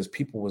dropped because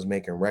people was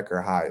making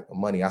record high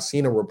money. I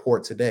seen a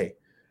report today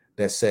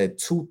that said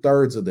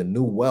 2/3 of the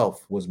new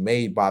wealth was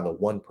made by the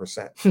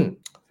 1%.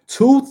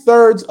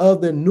 2/3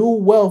 of the new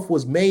wealth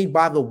was made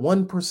by the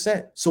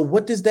 1%. So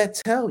what does that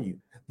tell you?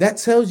 That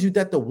tells you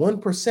that the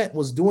 1%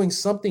 was doing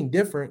something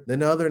different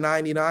than the other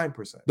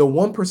 99%. The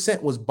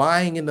 1% was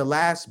buying in the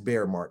last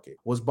bear market,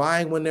 was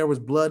buying when there was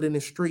blood in the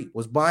street,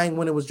 was buying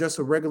when it was just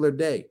a regular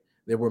day.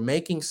 They were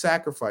making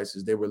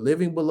sacrifices. They were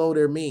living below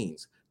their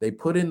means. They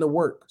put in the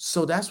work.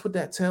 So that's what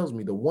that tells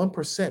me. The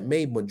 1%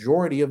 made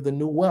majority of the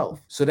new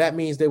wealth. So that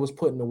means they was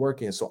putting the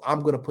work in. So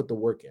I'm going to put the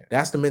work in.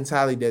 That's the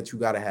mentality that you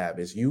got to have.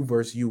 It's you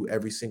versus you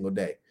every single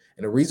day.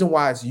 And the reason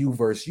why it's you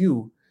versus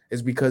you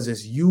is because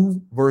it's you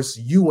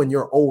versus you and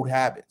your old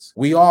habits.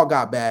 We all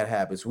got bad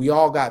habits. We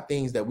all got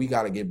things that we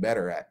got to get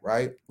better at,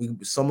 right?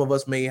 Some of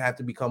us may have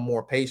to become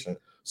more patient.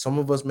 Some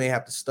of us may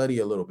have to study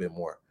a little bit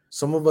more.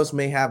 Some of us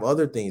may have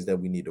other things that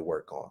we need to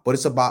work on, but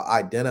it's about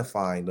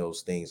identifying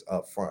those things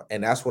up front.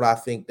 And that's what I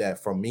think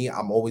that for me,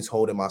 I'm always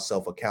holding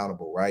myself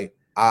accountable, right?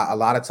 A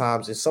lot of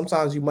times, and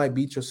sometimes you might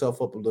beat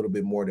yourself up a little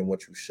bit more than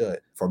what you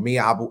should. For me,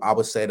 I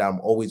would say that I'm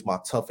always my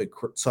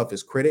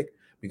toughest critic,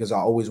 because I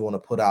always want to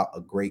put out a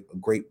great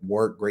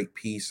work, great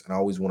piece, and I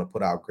always want to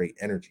put out great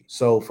energy.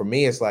 So for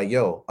me, it's like,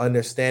 yo,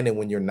 understanding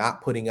when you're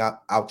not putting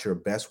out your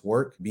best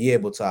work, be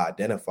able to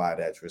identify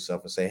that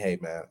yourself and say, hey,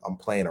 man, I'm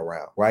playing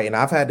around, right? And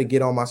I've had to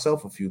get on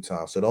myself a few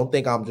times. So don't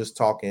think I'm just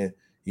talking,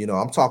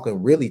 I'm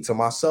talking really to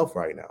myself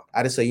right now.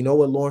 I just say, you know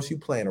what, Lawrence, you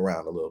playing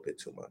around a little bit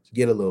too much.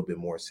 Get a little bit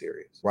more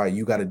serious, right?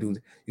 You got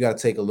to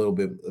take a little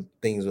bit of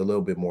things a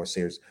little bit more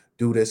serious.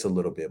 Do this a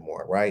little bit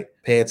more, right?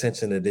 Pay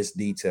attention to this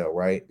detail,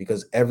 right?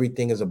 Because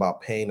everything is about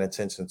paying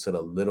attention to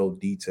the little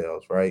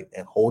details, right?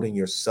 And holding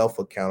yourself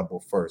accountable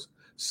first.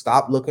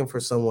 Stop looking for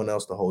someone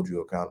else to hold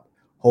you accountable.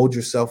 Hold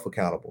yourself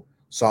accountable.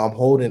 So I'm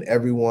holding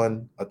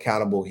everyone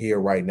accountable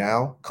here right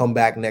now. Come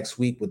back next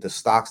week with the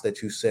stocks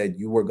that you said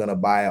you were going to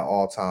buy at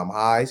all-time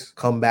highs.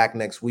 Come back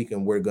next week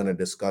and we're going to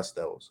discuss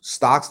those.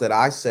 Stocks that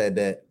I said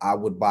that I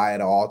would buy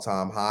at an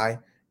all-time high,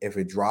 if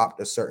it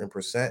dropped a certain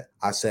percent,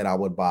 I said I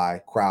would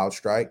buy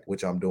CrowdStrike,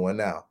 which I'm doing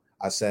now.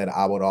 I said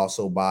I would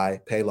also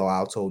buy Palo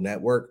Alto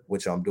Network,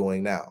 which I'm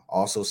doing now.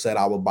 Also said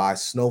I would buy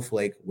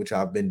Snowflake, which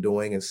I've been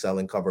doing and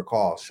selling cover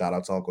calls. Shout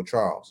out to Uncle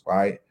Charles,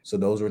 right? So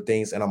those were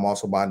things. And I'm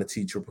also buying the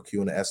TQQQ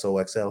and the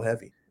SOXL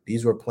heavy.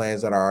 These were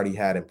plans that I already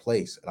had in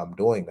place, and I'm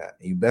doing that.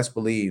 And you best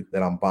believe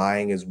that I'm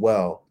buying as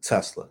well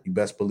Tesla. You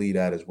best believe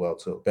that as well,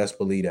 too. Best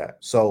believe that.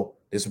 So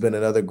This has been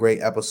another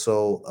great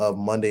episode of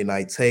Monday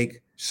Night Take.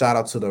 Shout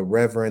out to the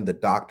Reverend, the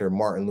Dr.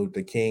 Martin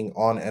Luther King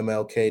on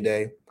MLK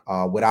Day.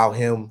 Without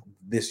him,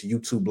 this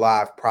YouTube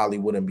live probably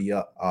wouldn't be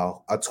up.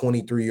 A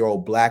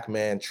 23-year-old black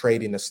man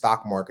trading the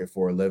stock market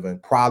for a living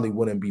probably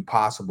wouldn't be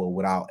possible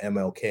without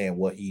MLK and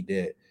what he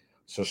did.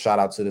 So shout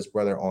out to this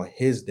brother on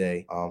his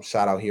day.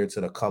 Shout out here to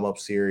the Come Up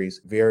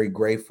series. Very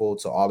grateful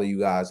to all of you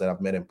guys that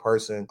I've met in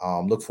person.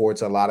 Look forward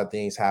to a lot of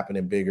things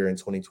happening bigger in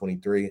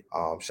 2023.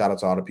 Shout out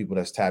to all the people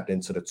that's tapped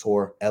into the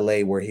tour. LA,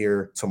 we're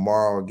here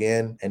tomorrow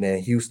again. And then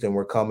Houston,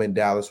 we're coming.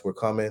 Dallas, we're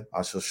coming.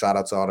 So shout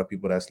out to all the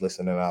people that's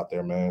listening out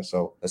there, man.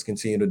 So let's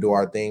continue to do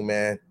our thing,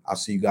 man. I'll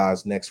see you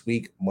guys next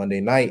week,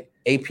 Monday night.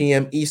 8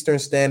 p.m. Eastern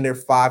Standard,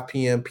 5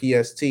 p.m.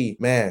 PST.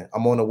 Man,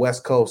 I'm on the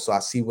West Coast, so I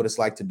see what it's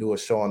like to do a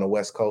show on the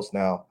West Coast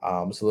now.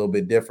 It's a little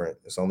bit different.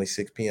 It's only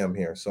 6 p.m.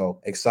 here,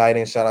 so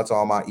exciting. Shout out to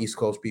all my East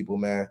Coast people,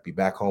 man. Be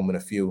back home in a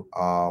few.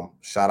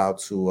 Shout out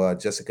to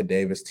Jessica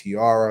Davis,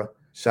 Tiara.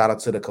 Shout out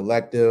to the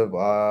collective.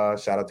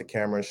 Shout out to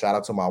Cameron. Shout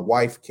out to my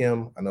wife,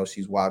 Kim. I know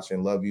she's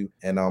watching. Love you.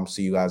 And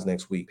see you guys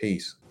next week.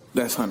 Peace.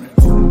 That's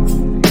 100.